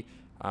 3.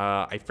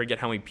 I forget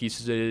how many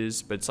pieces it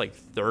is, but it's like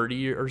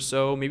 30 or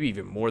so, maybe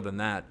even more than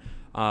that.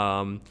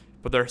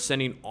 But they're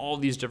sending all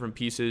these different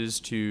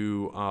pieces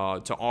to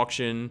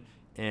auction,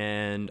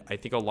 and I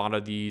think a lot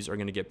of these are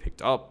going to get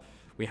picked up.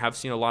 We have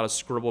seen a lot of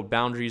scribbled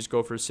boundaries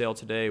go for sale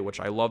today,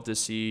 which I love to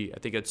see. I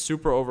think it's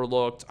super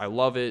overlooked. I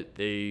love it.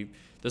 The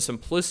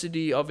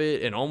simplicity of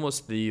it, and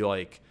almost the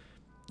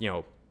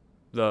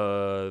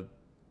the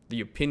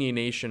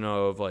opinionation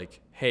of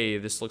like, hey,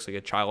 this looks like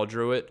a child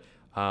drew it.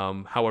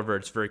 However,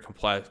 it's very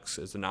complex.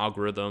 It's an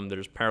algorithm.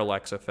 There's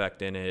parallax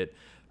effect in it.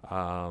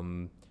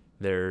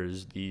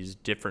 There's these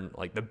different,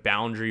 like the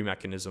boundary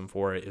mechanism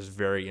for it is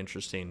very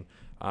interesting.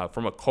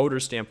 From a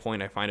coder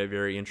standpoint, I find it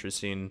very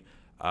interesting.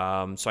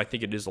 So I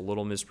think it is a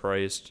little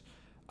mispriced.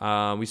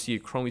 We see a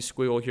Chromie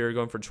Squiggle here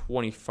going for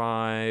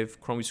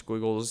 25. Chromie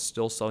Squiggle is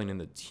still selling in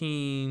the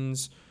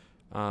teens.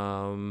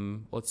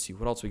 Let's see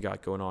what else we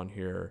got going on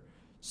here.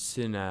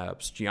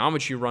 Synapse,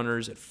 Geometry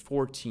Runners at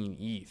 14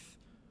 ETH.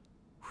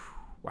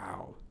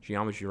 Wow,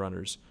 Geometry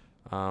Runners.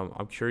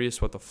 I'm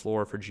curious what the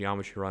floor for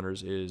Geometry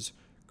Runners is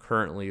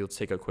currently. Let's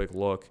take a quick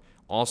look.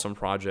 Awesome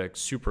project,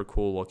 super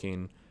cool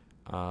looking.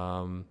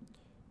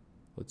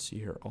 Let's see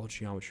here, all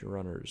Geometry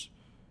Runners.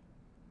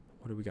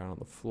 What do we got on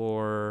the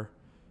floor?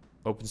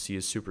 OpenSea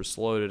is super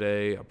slow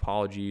today.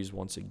 Apologies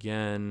once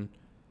again.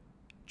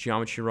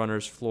 Geometry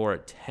Runners floor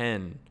at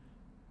 10.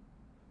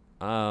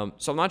 So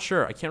I'm not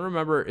sure. I can't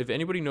remember if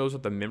anybody knows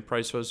what the mint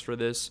price was for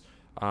this.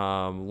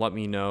 Let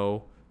me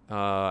know.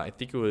 I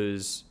think it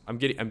was. I'm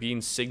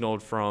being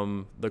signaled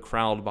from the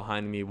crowd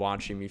behind me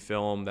watching me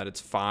film that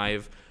it's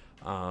 5.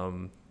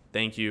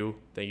 Thank you,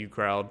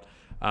 crowd.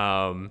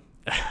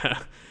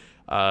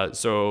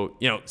 So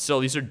still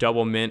these are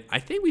double mint. I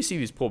think we see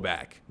these pull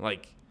back.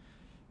 Like,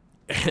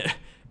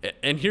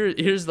 and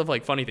here's the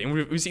funny thing.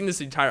 We've seen this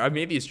entire. I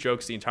made these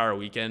jokes the entire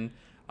weekend.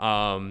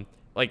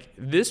 Like,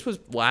 this was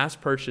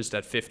last purchased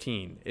at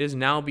 15. It is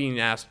now being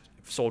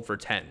sold for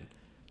 10.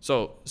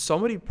 So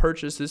somebody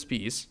purchased this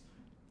piece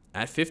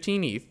at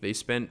 15 ETH. They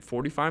spent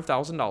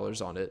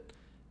 $45,000 on it.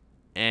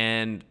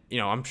 And,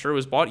 I'm sure it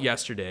was bought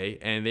yesterday.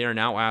 And they are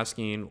now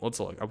asking, let's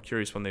look. I'm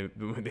curious when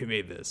they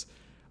made this.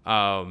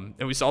 And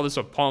we saw this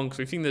with punks.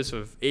 We've seen this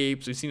with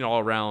apes. We've seen it all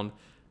around.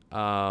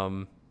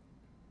 I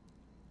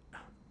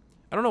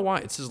don't know why.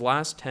 It says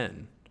last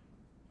 10.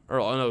 Or,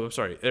 oh, no, I'm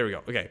sorry. There we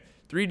go. Okay.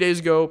 3 days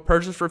ago,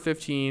 purchased for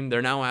 15.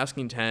 They're now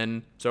asking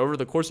 10. So over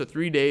the course of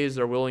 3 days,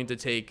 they're willing to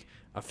take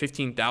a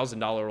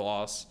 $15,000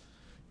 loss.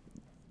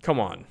 Come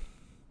on.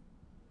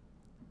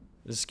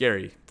 This is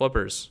scary.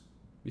 Flippers,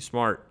 be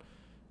smart.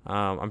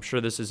 I'm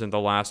sure this isn't the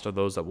last of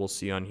those that we'll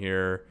see on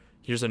here.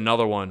 Here's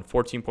another one,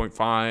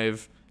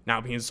 14.5, now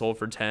being sold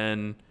for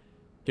 10.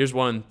 Here's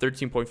one,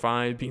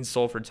 13.5, being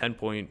sold for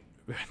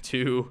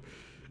 10.2.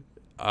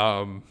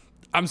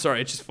 I'm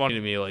sorry, it's just funny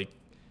to me. Like,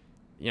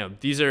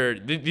 these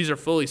are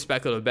fully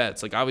speculative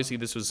bets. Like, obviously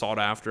this was sought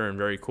after and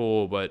very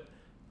cool, but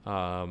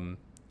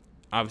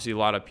obviously a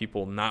lot of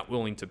people not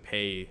willing to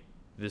pay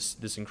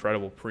this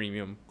incredible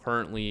premium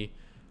currently.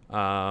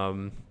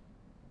 Yeah,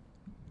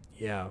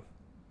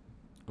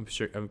 I'm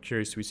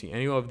curious. Do we see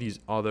any of these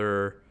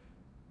other?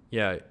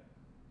 Yeah,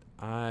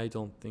 I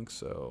don't think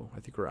so. I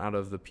think we're out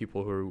of the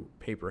people who are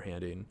paper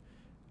handing.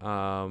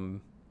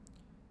 So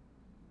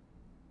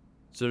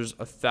there's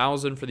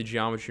 1,000 for the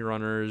Geometry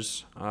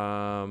Runners.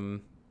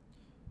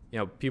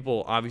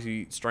 People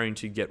obviously starting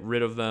to get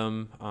rid of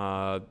them.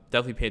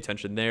 Definitely pay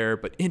attention there.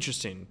 But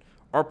interesting,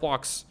 Art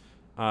Blocks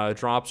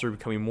drops are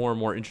becoming more and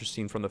more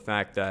interesting from the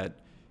fact that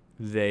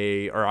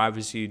they are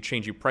obviously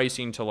changing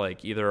pricing to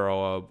like either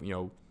a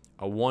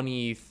 1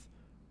 ETH,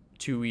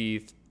 2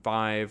 ETH,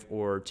 5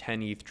 or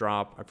 10 ETH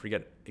drop. I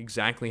forget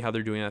exactly how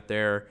they're doing that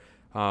there.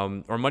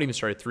 Or might even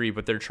start at 3,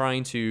 but they're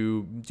trying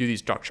to do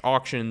these Dutch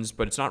auctions,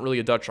 but it's not really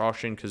a Dutch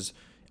auction because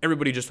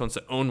everybody just wants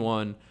to own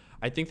one.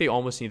 I think they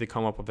almost need to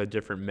come up with a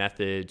different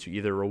method to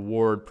either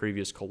reward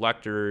previous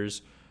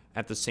collectors,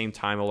 at the same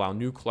time allow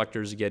new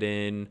collectors to get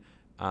in.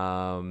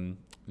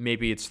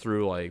 Maybe it's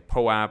through like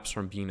POAPs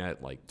from being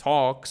at like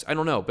talks. I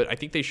don't know, but I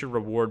think they should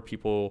reward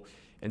people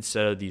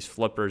instead of these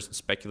flippers and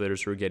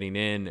speculators who are getting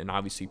in and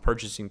obviously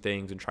purchasing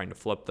things and trying to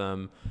flip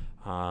them.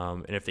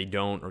 And if they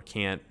don't or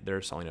can't,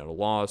 they're selling at a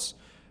loss.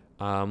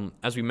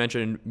 As we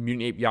mentioned,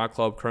 Mutant Ape Yacht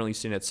Club currently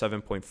sitting at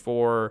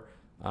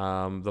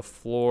 7.4. The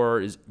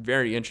floor is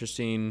very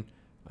interesting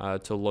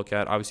to look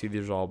at. Obviously,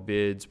 these are all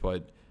bids,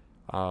 but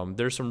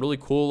there's some really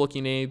cool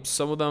looking apes.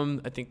 Some of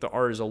them, I think the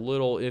art is a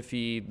little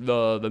iffy.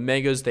 The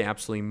megas, they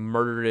absolutely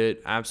murdered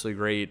it. Absolutely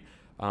great.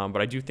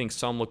 But I do think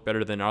some look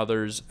better than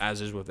others,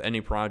 as is with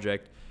any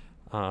project.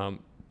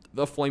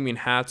 The flaming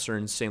hats are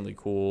insanely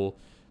cool.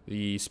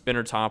 The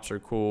spinner tops are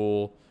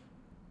cool.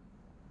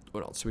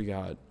 What else we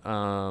got?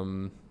 I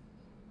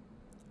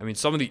mean,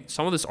 some of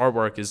this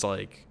artwork is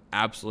like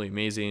absolutely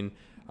amazing.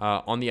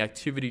 On the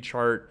activity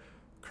chart,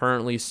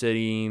 currently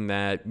sitting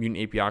that Mutant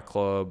Ape Yacht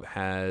Club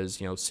has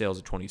sales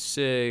at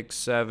 26,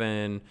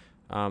 7.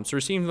 So we're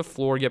seeing the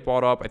floor get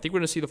bought up. I think we're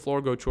going to see the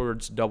floor go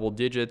towards double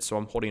digits, so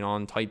I'm holding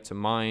on tight to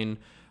mine.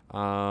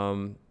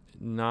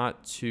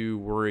 Not too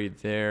worried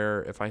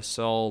there. If I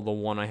sell the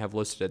one I have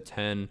listed at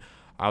 10,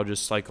 I'll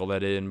just cycle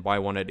that in, buy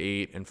one at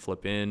 8, and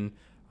flip in.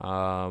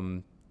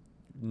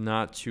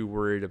 Not too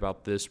worried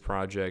about this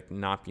project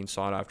not being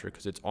sought after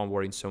because it's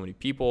onboarding so many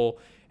people.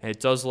 And it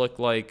does look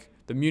like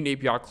the Mutant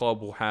Ape Yacht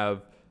Club will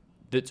have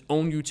its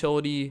own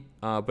utility,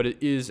 but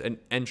it is an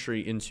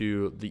entry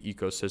into the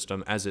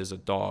ecosystem, as is a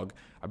dog.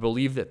 I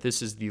believe that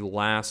this is the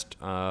last,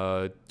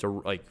 the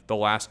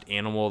last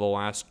animal, the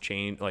last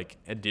chain,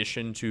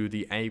 addition to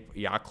the Ape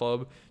Yacht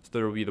Club. So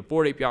there will be the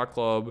Bored Ape Yacht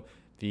Club,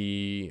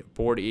 the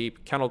Bored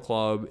Ape Kennel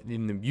Club.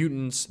 In the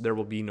mutants, there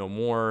will be no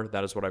more.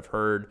 That is what I've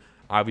heard.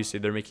 Obviously,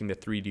 they're making the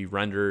 3D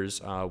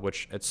renders,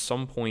 which at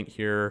some point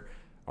here,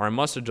 or I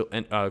must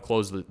have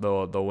closed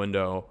the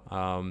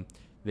window.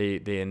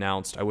 They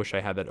announced. I wish I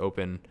had that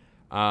open.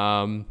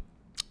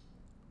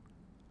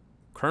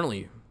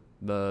 Currently,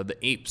 the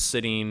ape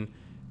sitting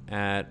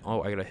at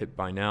I gotta hit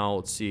buy now.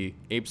 Let's see,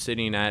 ape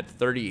sitting at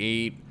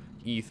 38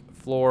 ETH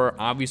floor.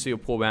 Obviously, a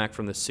pullback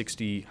from the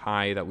 60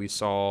 high that we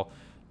saw.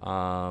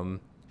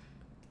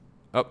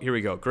 Oh, here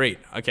we go. Great.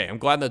 Okay, I'm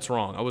glad that's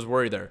wrong. I was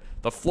worried there.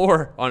 The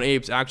floor on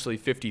Ape's actually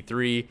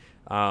 53.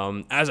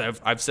 As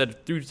I've said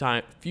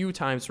few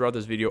times throughout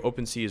this video,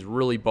 OpenSea is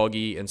really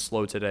buggy and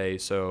slow today,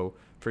 so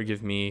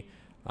forgive me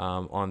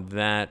on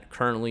that.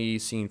 Currently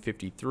seeing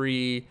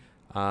 53,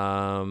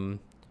 and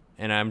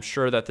I'm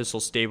sure that this will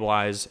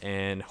stabilize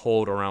and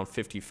hold around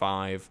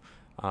 55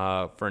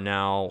 for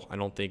now. I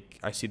don't think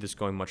I see this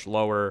going much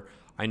lower.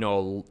 I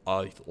know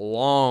a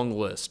long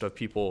list of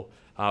people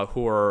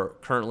who are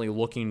currently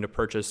looking to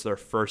purchase their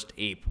first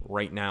ape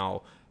right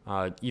now,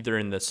 either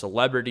in the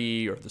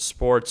celebrity or the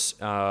sports,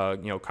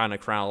 kind of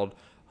crowd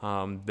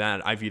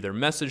that I've either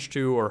messaged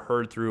to or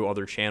heard through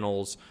other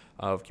channels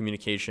of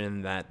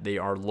communication that they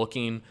are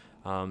looking.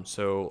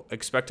 So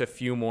expect a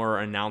few more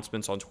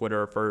announcements on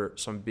Twitter for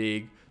some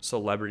big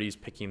celebrities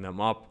picking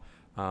them up,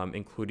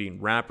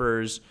 including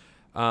rappers.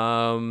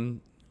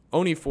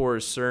 Oni4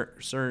 is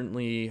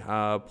certainly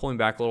pulling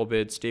back a little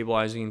bit,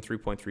 stabilizing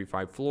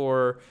 3.35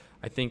 floor.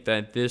 I think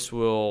that this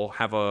will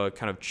have a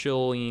kind of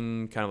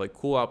chilling, kind of like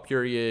cool out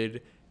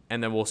period,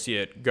 and then we'll see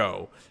it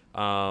go.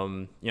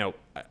 I'm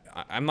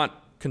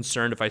not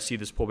concerned if I see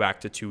this pull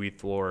back to 2 ETH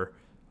floor.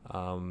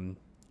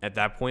 At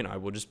that point, I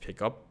will just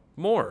pick up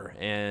more.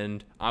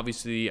 And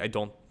obviously, I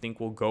don't think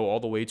we'll go all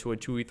the way to a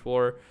 2 ETH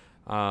floor.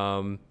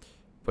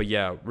 But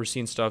yeah, we're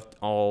seeing stuff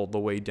all the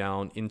way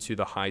down into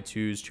the high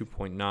 2s,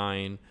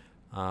 2.9.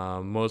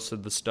 Most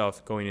of the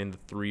stuff going in the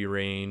 3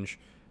 range.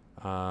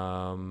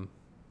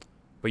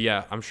 But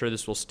yeah, I'm sure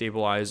this will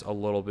stabilize a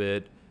little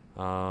bit.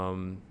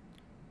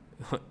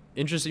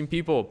 Interesting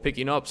people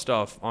picking up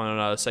stuff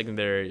on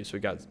secondary. So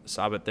we got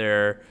Sabbath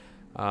there.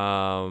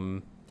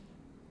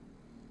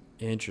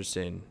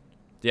 Interesting.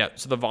 Yeah,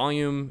 so the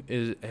volume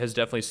has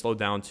definitely slowed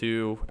down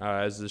too,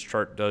 as this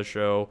chart does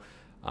show.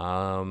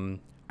 I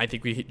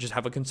think we just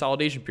have a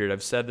consolidation period.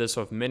 I've said this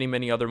with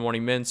many other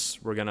morning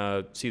mints. We're going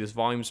to see this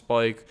volume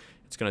spike.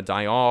 It's going to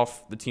die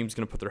off. The team's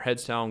going to put their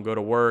heads down, go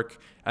to work,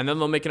 and then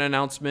they'll make an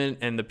announcement,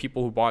 and the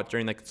people who bought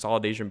during that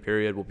consolidation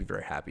period will be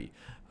very happy.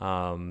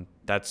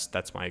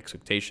 That's my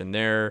expectation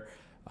there.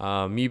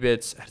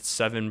 Meebits at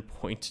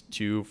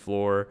 7.2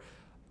 floor.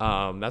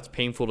 That's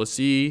painful to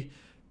see.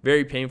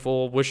 Very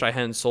painful. Wish I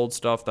hadn't sold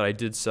stuff that I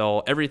did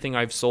sell. Everything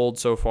I've sold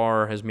so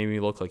far has made me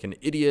look like an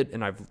idiot,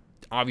 and I've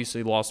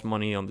obviously lost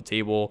money on the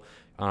table.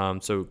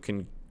 So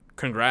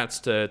congrats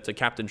to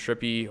Captain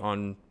Trippy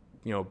on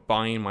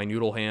buying my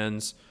noodle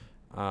hands.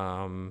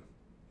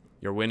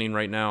 You're winning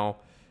right now.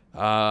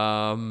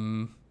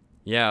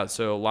 Yeah,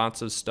 so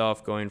lots of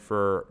stuff going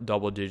for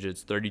double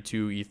digits.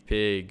 32 ETH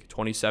pig,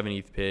 27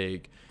 ETH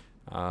pig.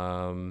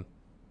 We'll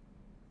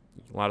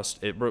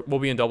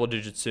be in double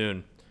digits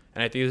soon.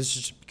 And I think this is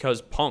just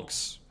because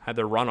punks had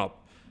their run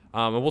up.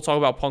 And we'll talk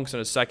about punks in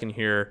a second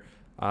here.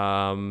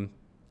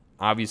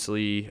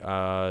 Obviously,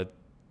 the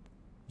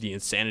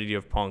insanity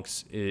of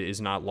punks is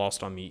not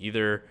lost on me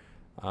either.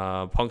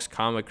 Punk's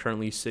Comic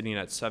currently sitting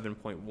at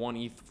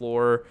 7.1 ETH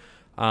floor.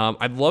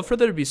 I'd love for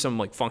there to be some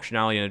like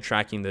functionality in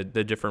tracking the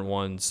different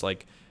ones,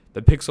 like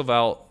the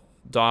Pixel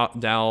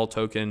DAO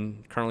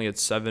token currently at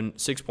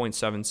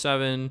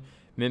 6.77,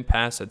 Mint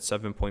Pass at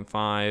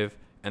 7.5,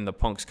 and the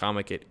Punk's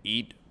Comic at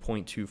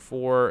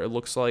 8.24. It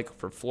looks like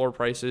for floor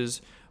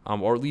prices,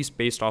 or at least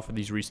based off of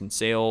these recent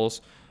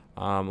sales.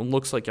 It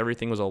looks like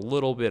everything was a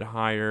little bit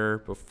higher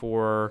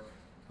before.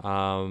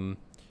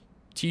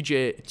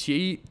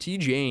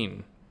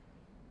 T-Jane,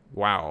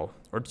 wow,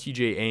 or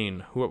TJ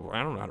Ain, who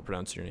I don't know how to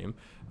pronounce your name.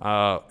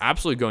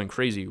 Absolutely going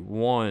crazy.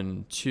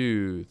 1,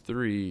 2,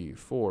 3,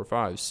 4,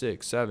 5,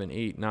 6, 7,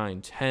 8,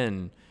 9,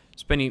 10.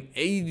 Spending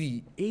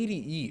 80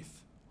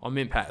 ETH on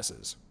mint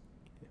passes.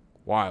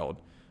 Wild.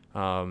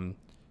 So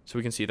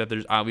we can see that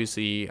there's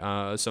obviously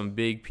some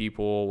big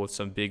people with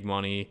some big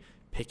money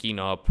picking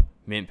up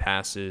mint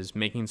passes,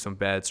 making some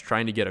bets,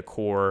 trying to get a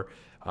core,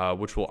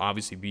 which will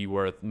obviously be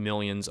worth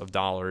millions of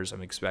dollars,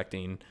 I'm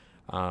expecting,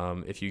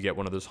 if you get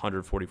one of those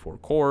 144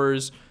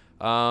 cores.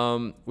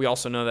 We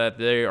also know that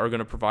they are going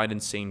to provide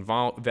insane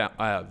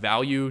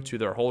value to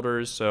their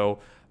holders, so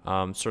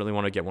certainly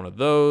want to get one of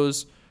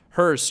those.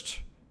 Hearst,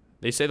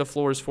 they say the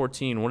floor is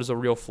 14. What is a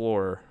real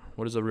floor?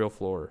 What is a real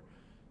floor?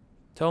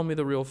 Tell me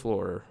the real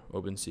floor,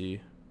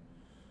 OpenSea.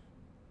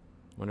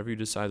 Whenever you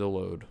decide to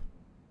load.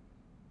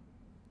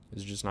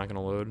 Is it just not going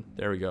to load?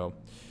 There we go.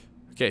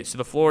 Okay, so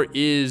the floor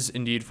is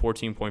indeed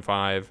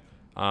 14.5.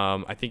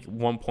 I think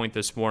one point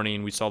this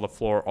morning we saw the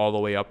floor all the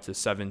way up to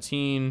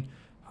 17.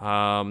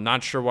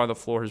 Not sure why the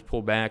floor has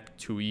pulled back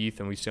to ETH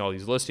and we see all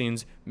these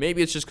listings.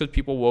 Maybe it's just because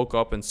people woke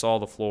up and saw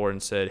the floor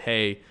and said,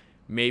 hey,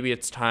 maybe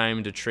it's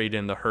time to trade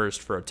in the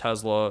Hearst for a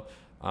Tesla.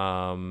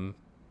 I'm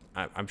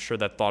sure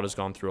that thought has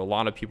gone through a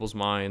lot of people's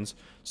minds.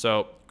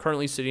 So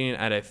currently sitting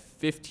at a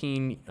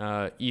 15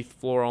 ETH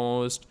floor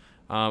almost.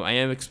 I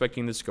am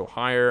expecting this to go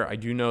higher. I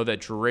do know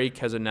that Drake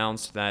has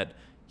announced that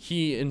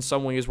he in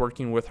some way is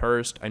working with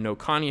Hearst. I know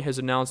Kanye has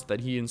announced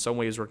that he in some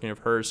way is working with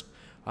Hearst.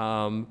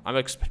 I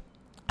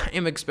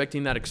am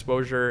expecting that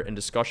exposure and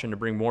discussion to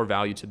bring more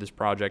value to this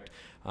project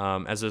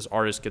as this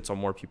artist gets on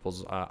more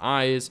people's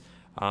eyes.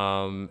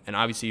 And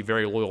obviously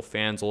very loyal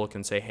fans will look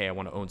and say, hey, I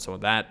want to own some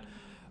of that.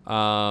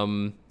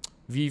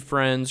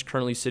 VeeFriends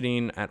currently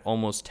sitting at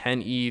almost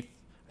 10 ETH.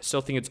 I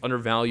still think it's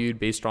undervalued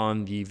based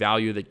on the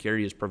value that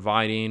Gary is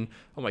providing.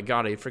 Oh my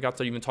God, I forgot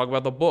to even talk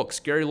about the books.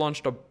 Gary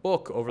launched a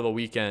book over the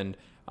weekend.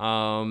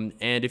 And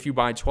if you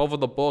buy 12 of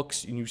the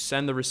books and you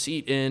send the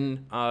receipt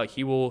in,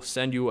 he will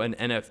send you an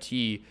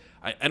NFT.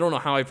 I don't know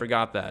how I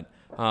forgot that.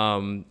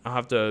 I'll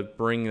have to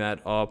bring that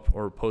up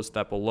or post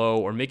that below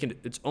or make it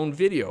its own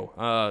video.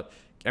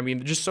 I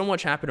mean, just so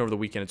much happened over the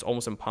weekend. It's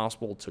almost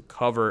impossible to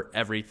cover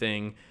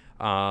everything.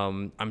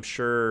 I'm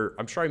sure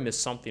I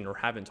missed something or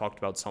haven't talked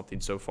about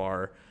something so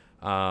far.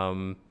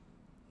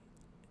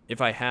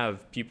 If I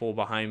have, people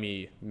behind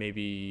me,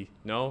 maybe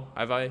no,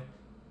 have I?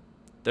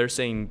 They're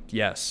saying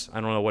yes.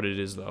 I don't know what it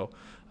is though.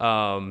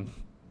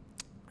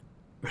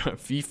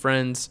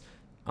 VeeFriends,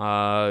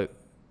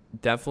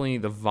 definitely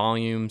the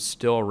volume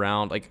still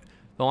around. Like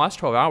the last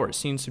 12 hours,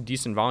 seen some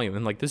decent volume,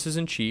 and like this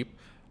isn't cheap.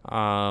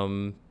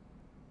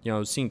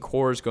 Seeing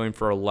cores going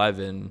for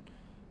 11.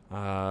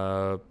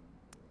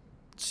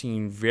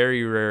 Seeing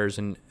very rares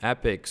and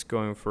epics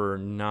going for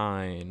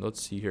 9.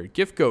 Let's see here.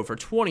 GiftGo for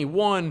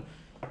 21.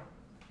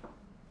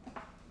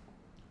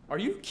 Are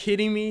you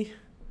kidding me?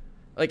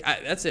 Like,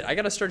 that's it. I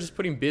got to start just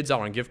putting bids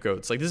out on GiftGo.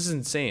 It's like, this is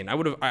insane.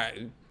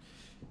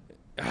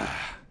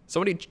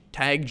 Somebody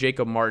tag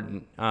Jacob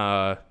Martin.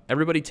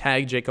 Everybody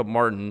tag Jacob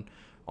Martin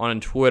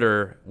on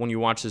Twitter when you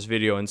watch this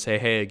video and say,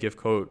 hey, a gift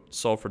code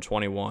sold for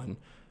 21.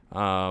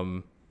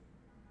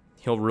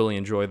 He'll really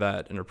enjoy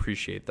that and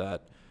appreciate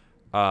that.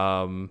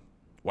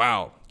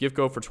 Wow,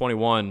 GiftGo for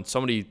 21.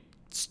 Somebody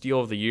steal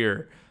of the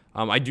year.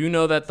 I do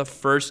know that the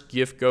first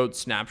GiftGoat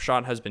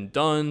snapshot has been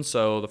done,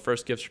 so the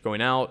first gifts are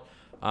going out.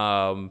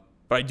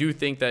 But I do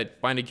think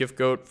that buying a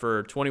GiftGoat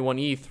for 21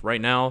 ETH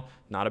right now,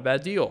 not a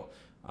bad deal.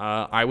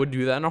 I would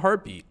do that in a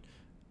heartbeat.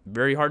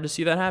 Very hard to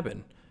see that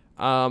happen.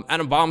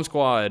 Atom Bomb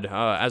Squad,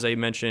 as I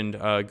mentioned,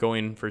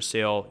 going for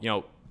sale.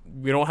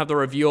 We don't have the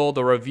reveal.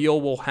 The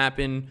reveal will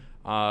happen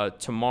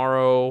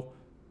tomorrow,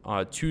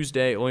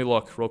 Tuesday. Let me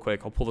look real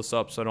quick. I'll pull this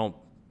up so I don't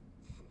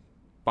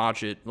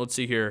botch it. Let's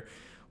see here.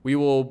 We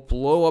will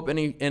blow up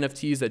any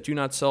NFTs that do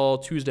not sell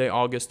Tuesday,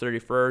 August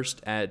 31st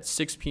at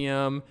 6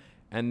 p.m.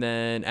 And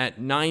then at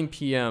 9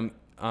 p.m.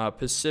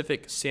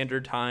 Pacific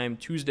Standard Time,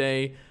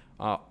 Tuesday,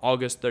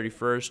 August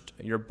 31st,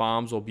 your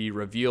bombs will be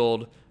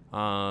revealed.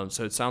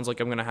 So it sounds like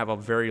I'm going to have a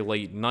very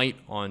late night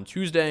on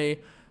Tuesday.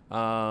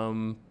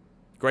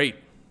 Great.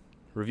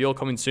 Reveal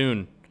coming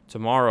soon.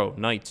 Tomorrow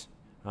night.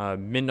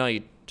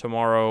 Midnight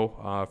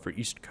tomorrow for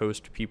East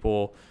Coast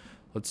people.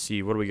 Let's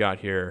see. What do we got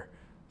here?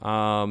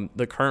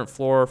 The current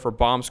floor for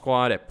Bomb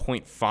Squad at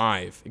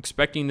 0.5.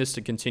 Expecting this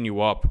to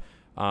continue up.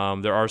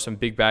 There are some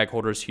big bag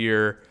holders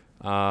here.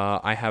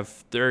 I have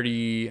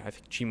 30. I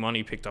think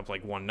G-Money picked up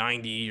like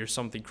 190 or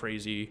something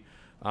crazy,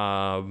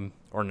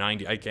 or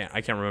 90. I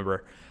can't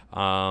remember.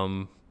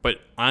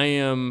 But I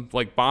am,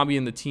 like Bobby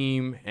and the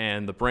team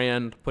and the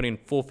brand, putting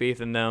full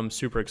faith in them.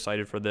 Super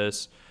excited for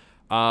this.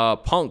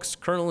 Punks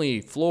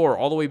currently floor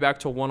all the way back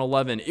to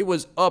 111. It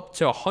was up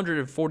to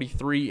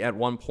 143 at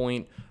one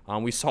point.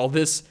 We saw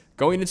this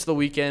going into the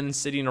weekend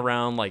sitting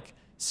around like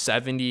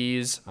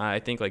 70s. I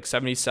think like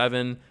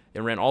 77. It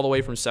ran all the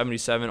way from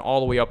 77 all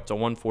the way up to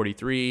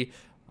 143.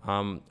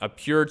 A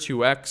pure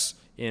 2x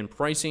in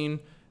pricing.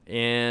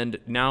 And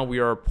now we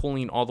are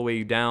pulling all the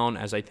way down,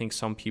 as I think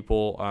some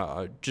people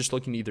are just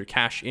looking to either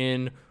cash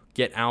in,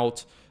 get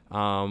out,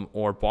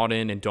 or bought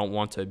in and don't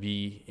want to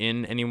be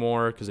in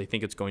anymore because they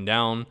think it's going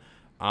down.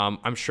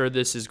 I'm sure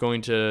this is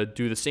going to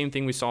do the same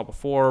thing we saw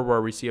before,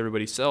 where we see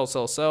everybody sell,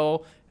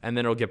 and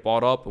then it'll get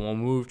bought up and we'll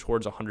move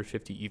towards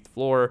 150 ETH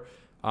floor.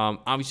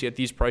 Obviously, at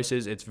these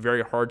prices, it's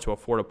very hard to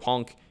afford a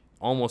punk,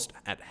 almost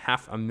at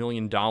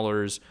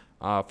 $500,000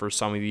 for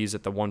some of these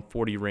at the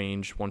 140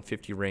 range,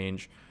 150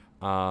 range.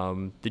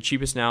 The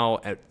cheapest now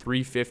at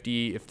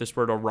 350. If this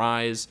were to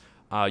rise,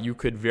 you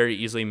could very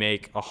easily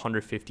make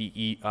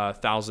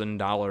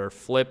 $150,000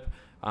 flip.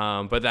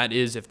 But that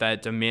is if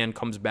that demand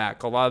comes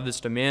back. A lot of this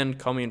demand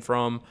coming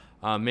from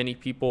many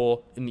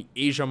people in the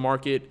Asia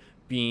market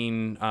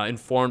being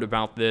informed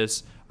about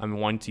this. I'm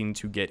wanting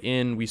to get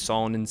in. We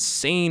saw an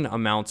insane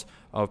amount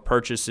of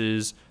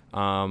purchases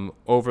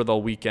over the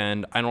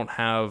weekend. I don't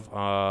have,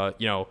 I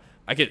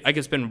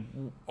could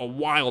spend a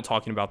while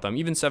talking about them.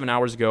 Even 7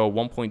 hours ago,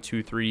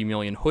 1.23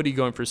 million hoodie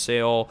going for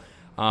sale.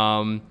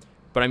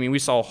 But I mean, we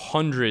saw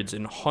hundreds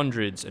and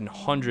hundreds and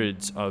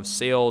hundreds of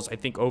sales. I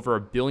think over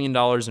 $1 billion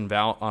in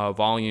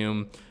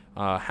volume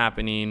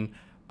happening.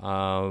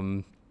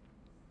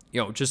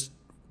 Just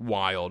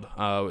wild.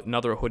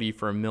 Another hoodie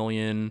for $1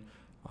 million.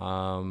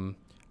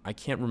 I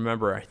can't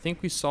remember. I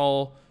think we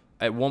saw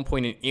at one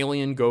point an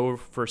alien go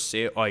for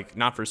sale, like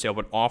not for sale,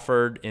 but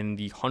offered in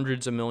the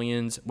hundreds of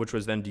millions, which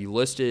was then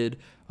delisted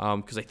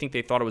because I think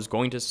they thought it was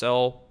going to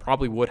sell.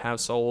 Probably would have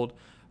sold.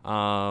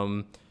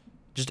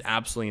 Just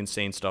absolutely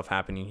insane stuff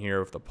happening here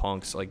with the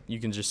punks. Like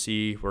you can just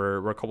see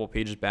we're a couple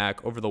pages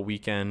back over the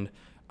weekend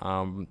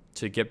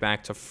to get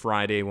back to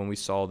Friday when we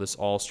saw this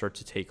all start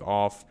to take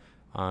off.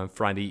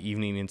 Friday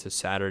evening into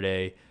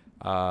Saturday.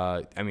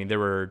 I mean, there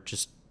were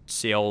just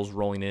sales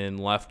rolling in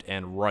left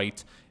and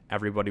right.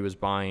 Everybody was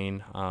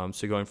buying.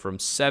 So going from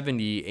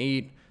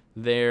 78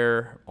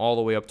 there all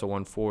the way up to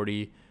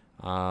 140.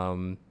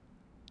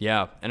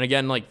 Yeah. And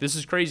again, like, this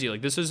is crazy.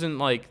 Like, this isn't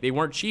like they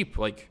weren't cheap.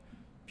 Like,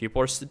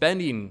 people are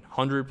spending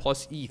 100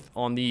 plus ETH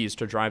on these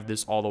to drive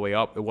this all the way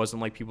up. It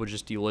wasn't like people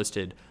just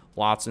delisted.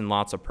 Lots and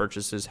lots of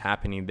purchases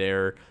happening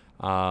there,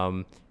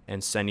 and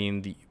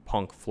sending the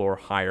Punk floor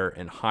higher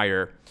and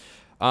higher.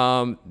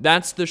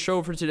 That's the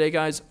show for today,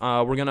 guys.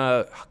 We're going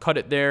to cut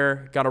it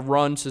there. Got to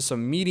run to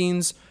some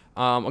meetings.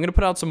 I'm going to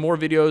put out some more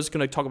videos. Going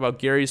to talk about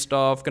Gary's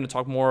stuff. Going to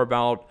talk more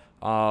about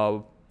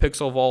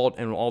Pixel Vault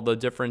and all the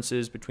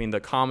differences between the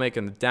comic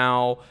and the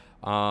DAO,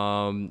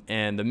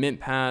 and the Mint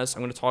Pass.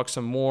 I'm going to talk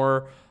some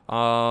more,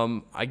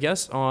 I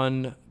guess,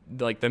 on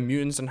like the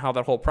mutants and how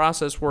that whole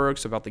process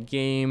works, about the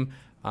game.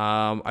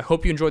 I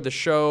hope you enjoyed the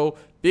show.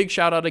 Big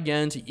shout out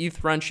again to ETH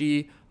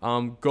Frenchie.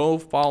 Go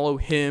follow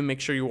him. Make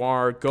sure you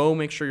are. Go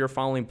make sure you're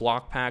following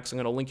BlockPacks. I'm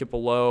going to link it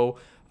below.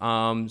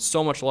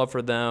 So much love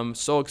for them.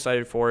 So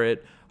excited for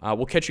it.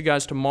 We'll catch you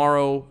guys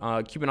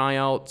tomorrow. Keep an eye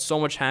out. So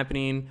much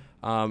happening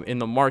in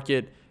the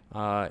market.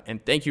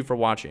 And thank you for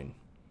watching.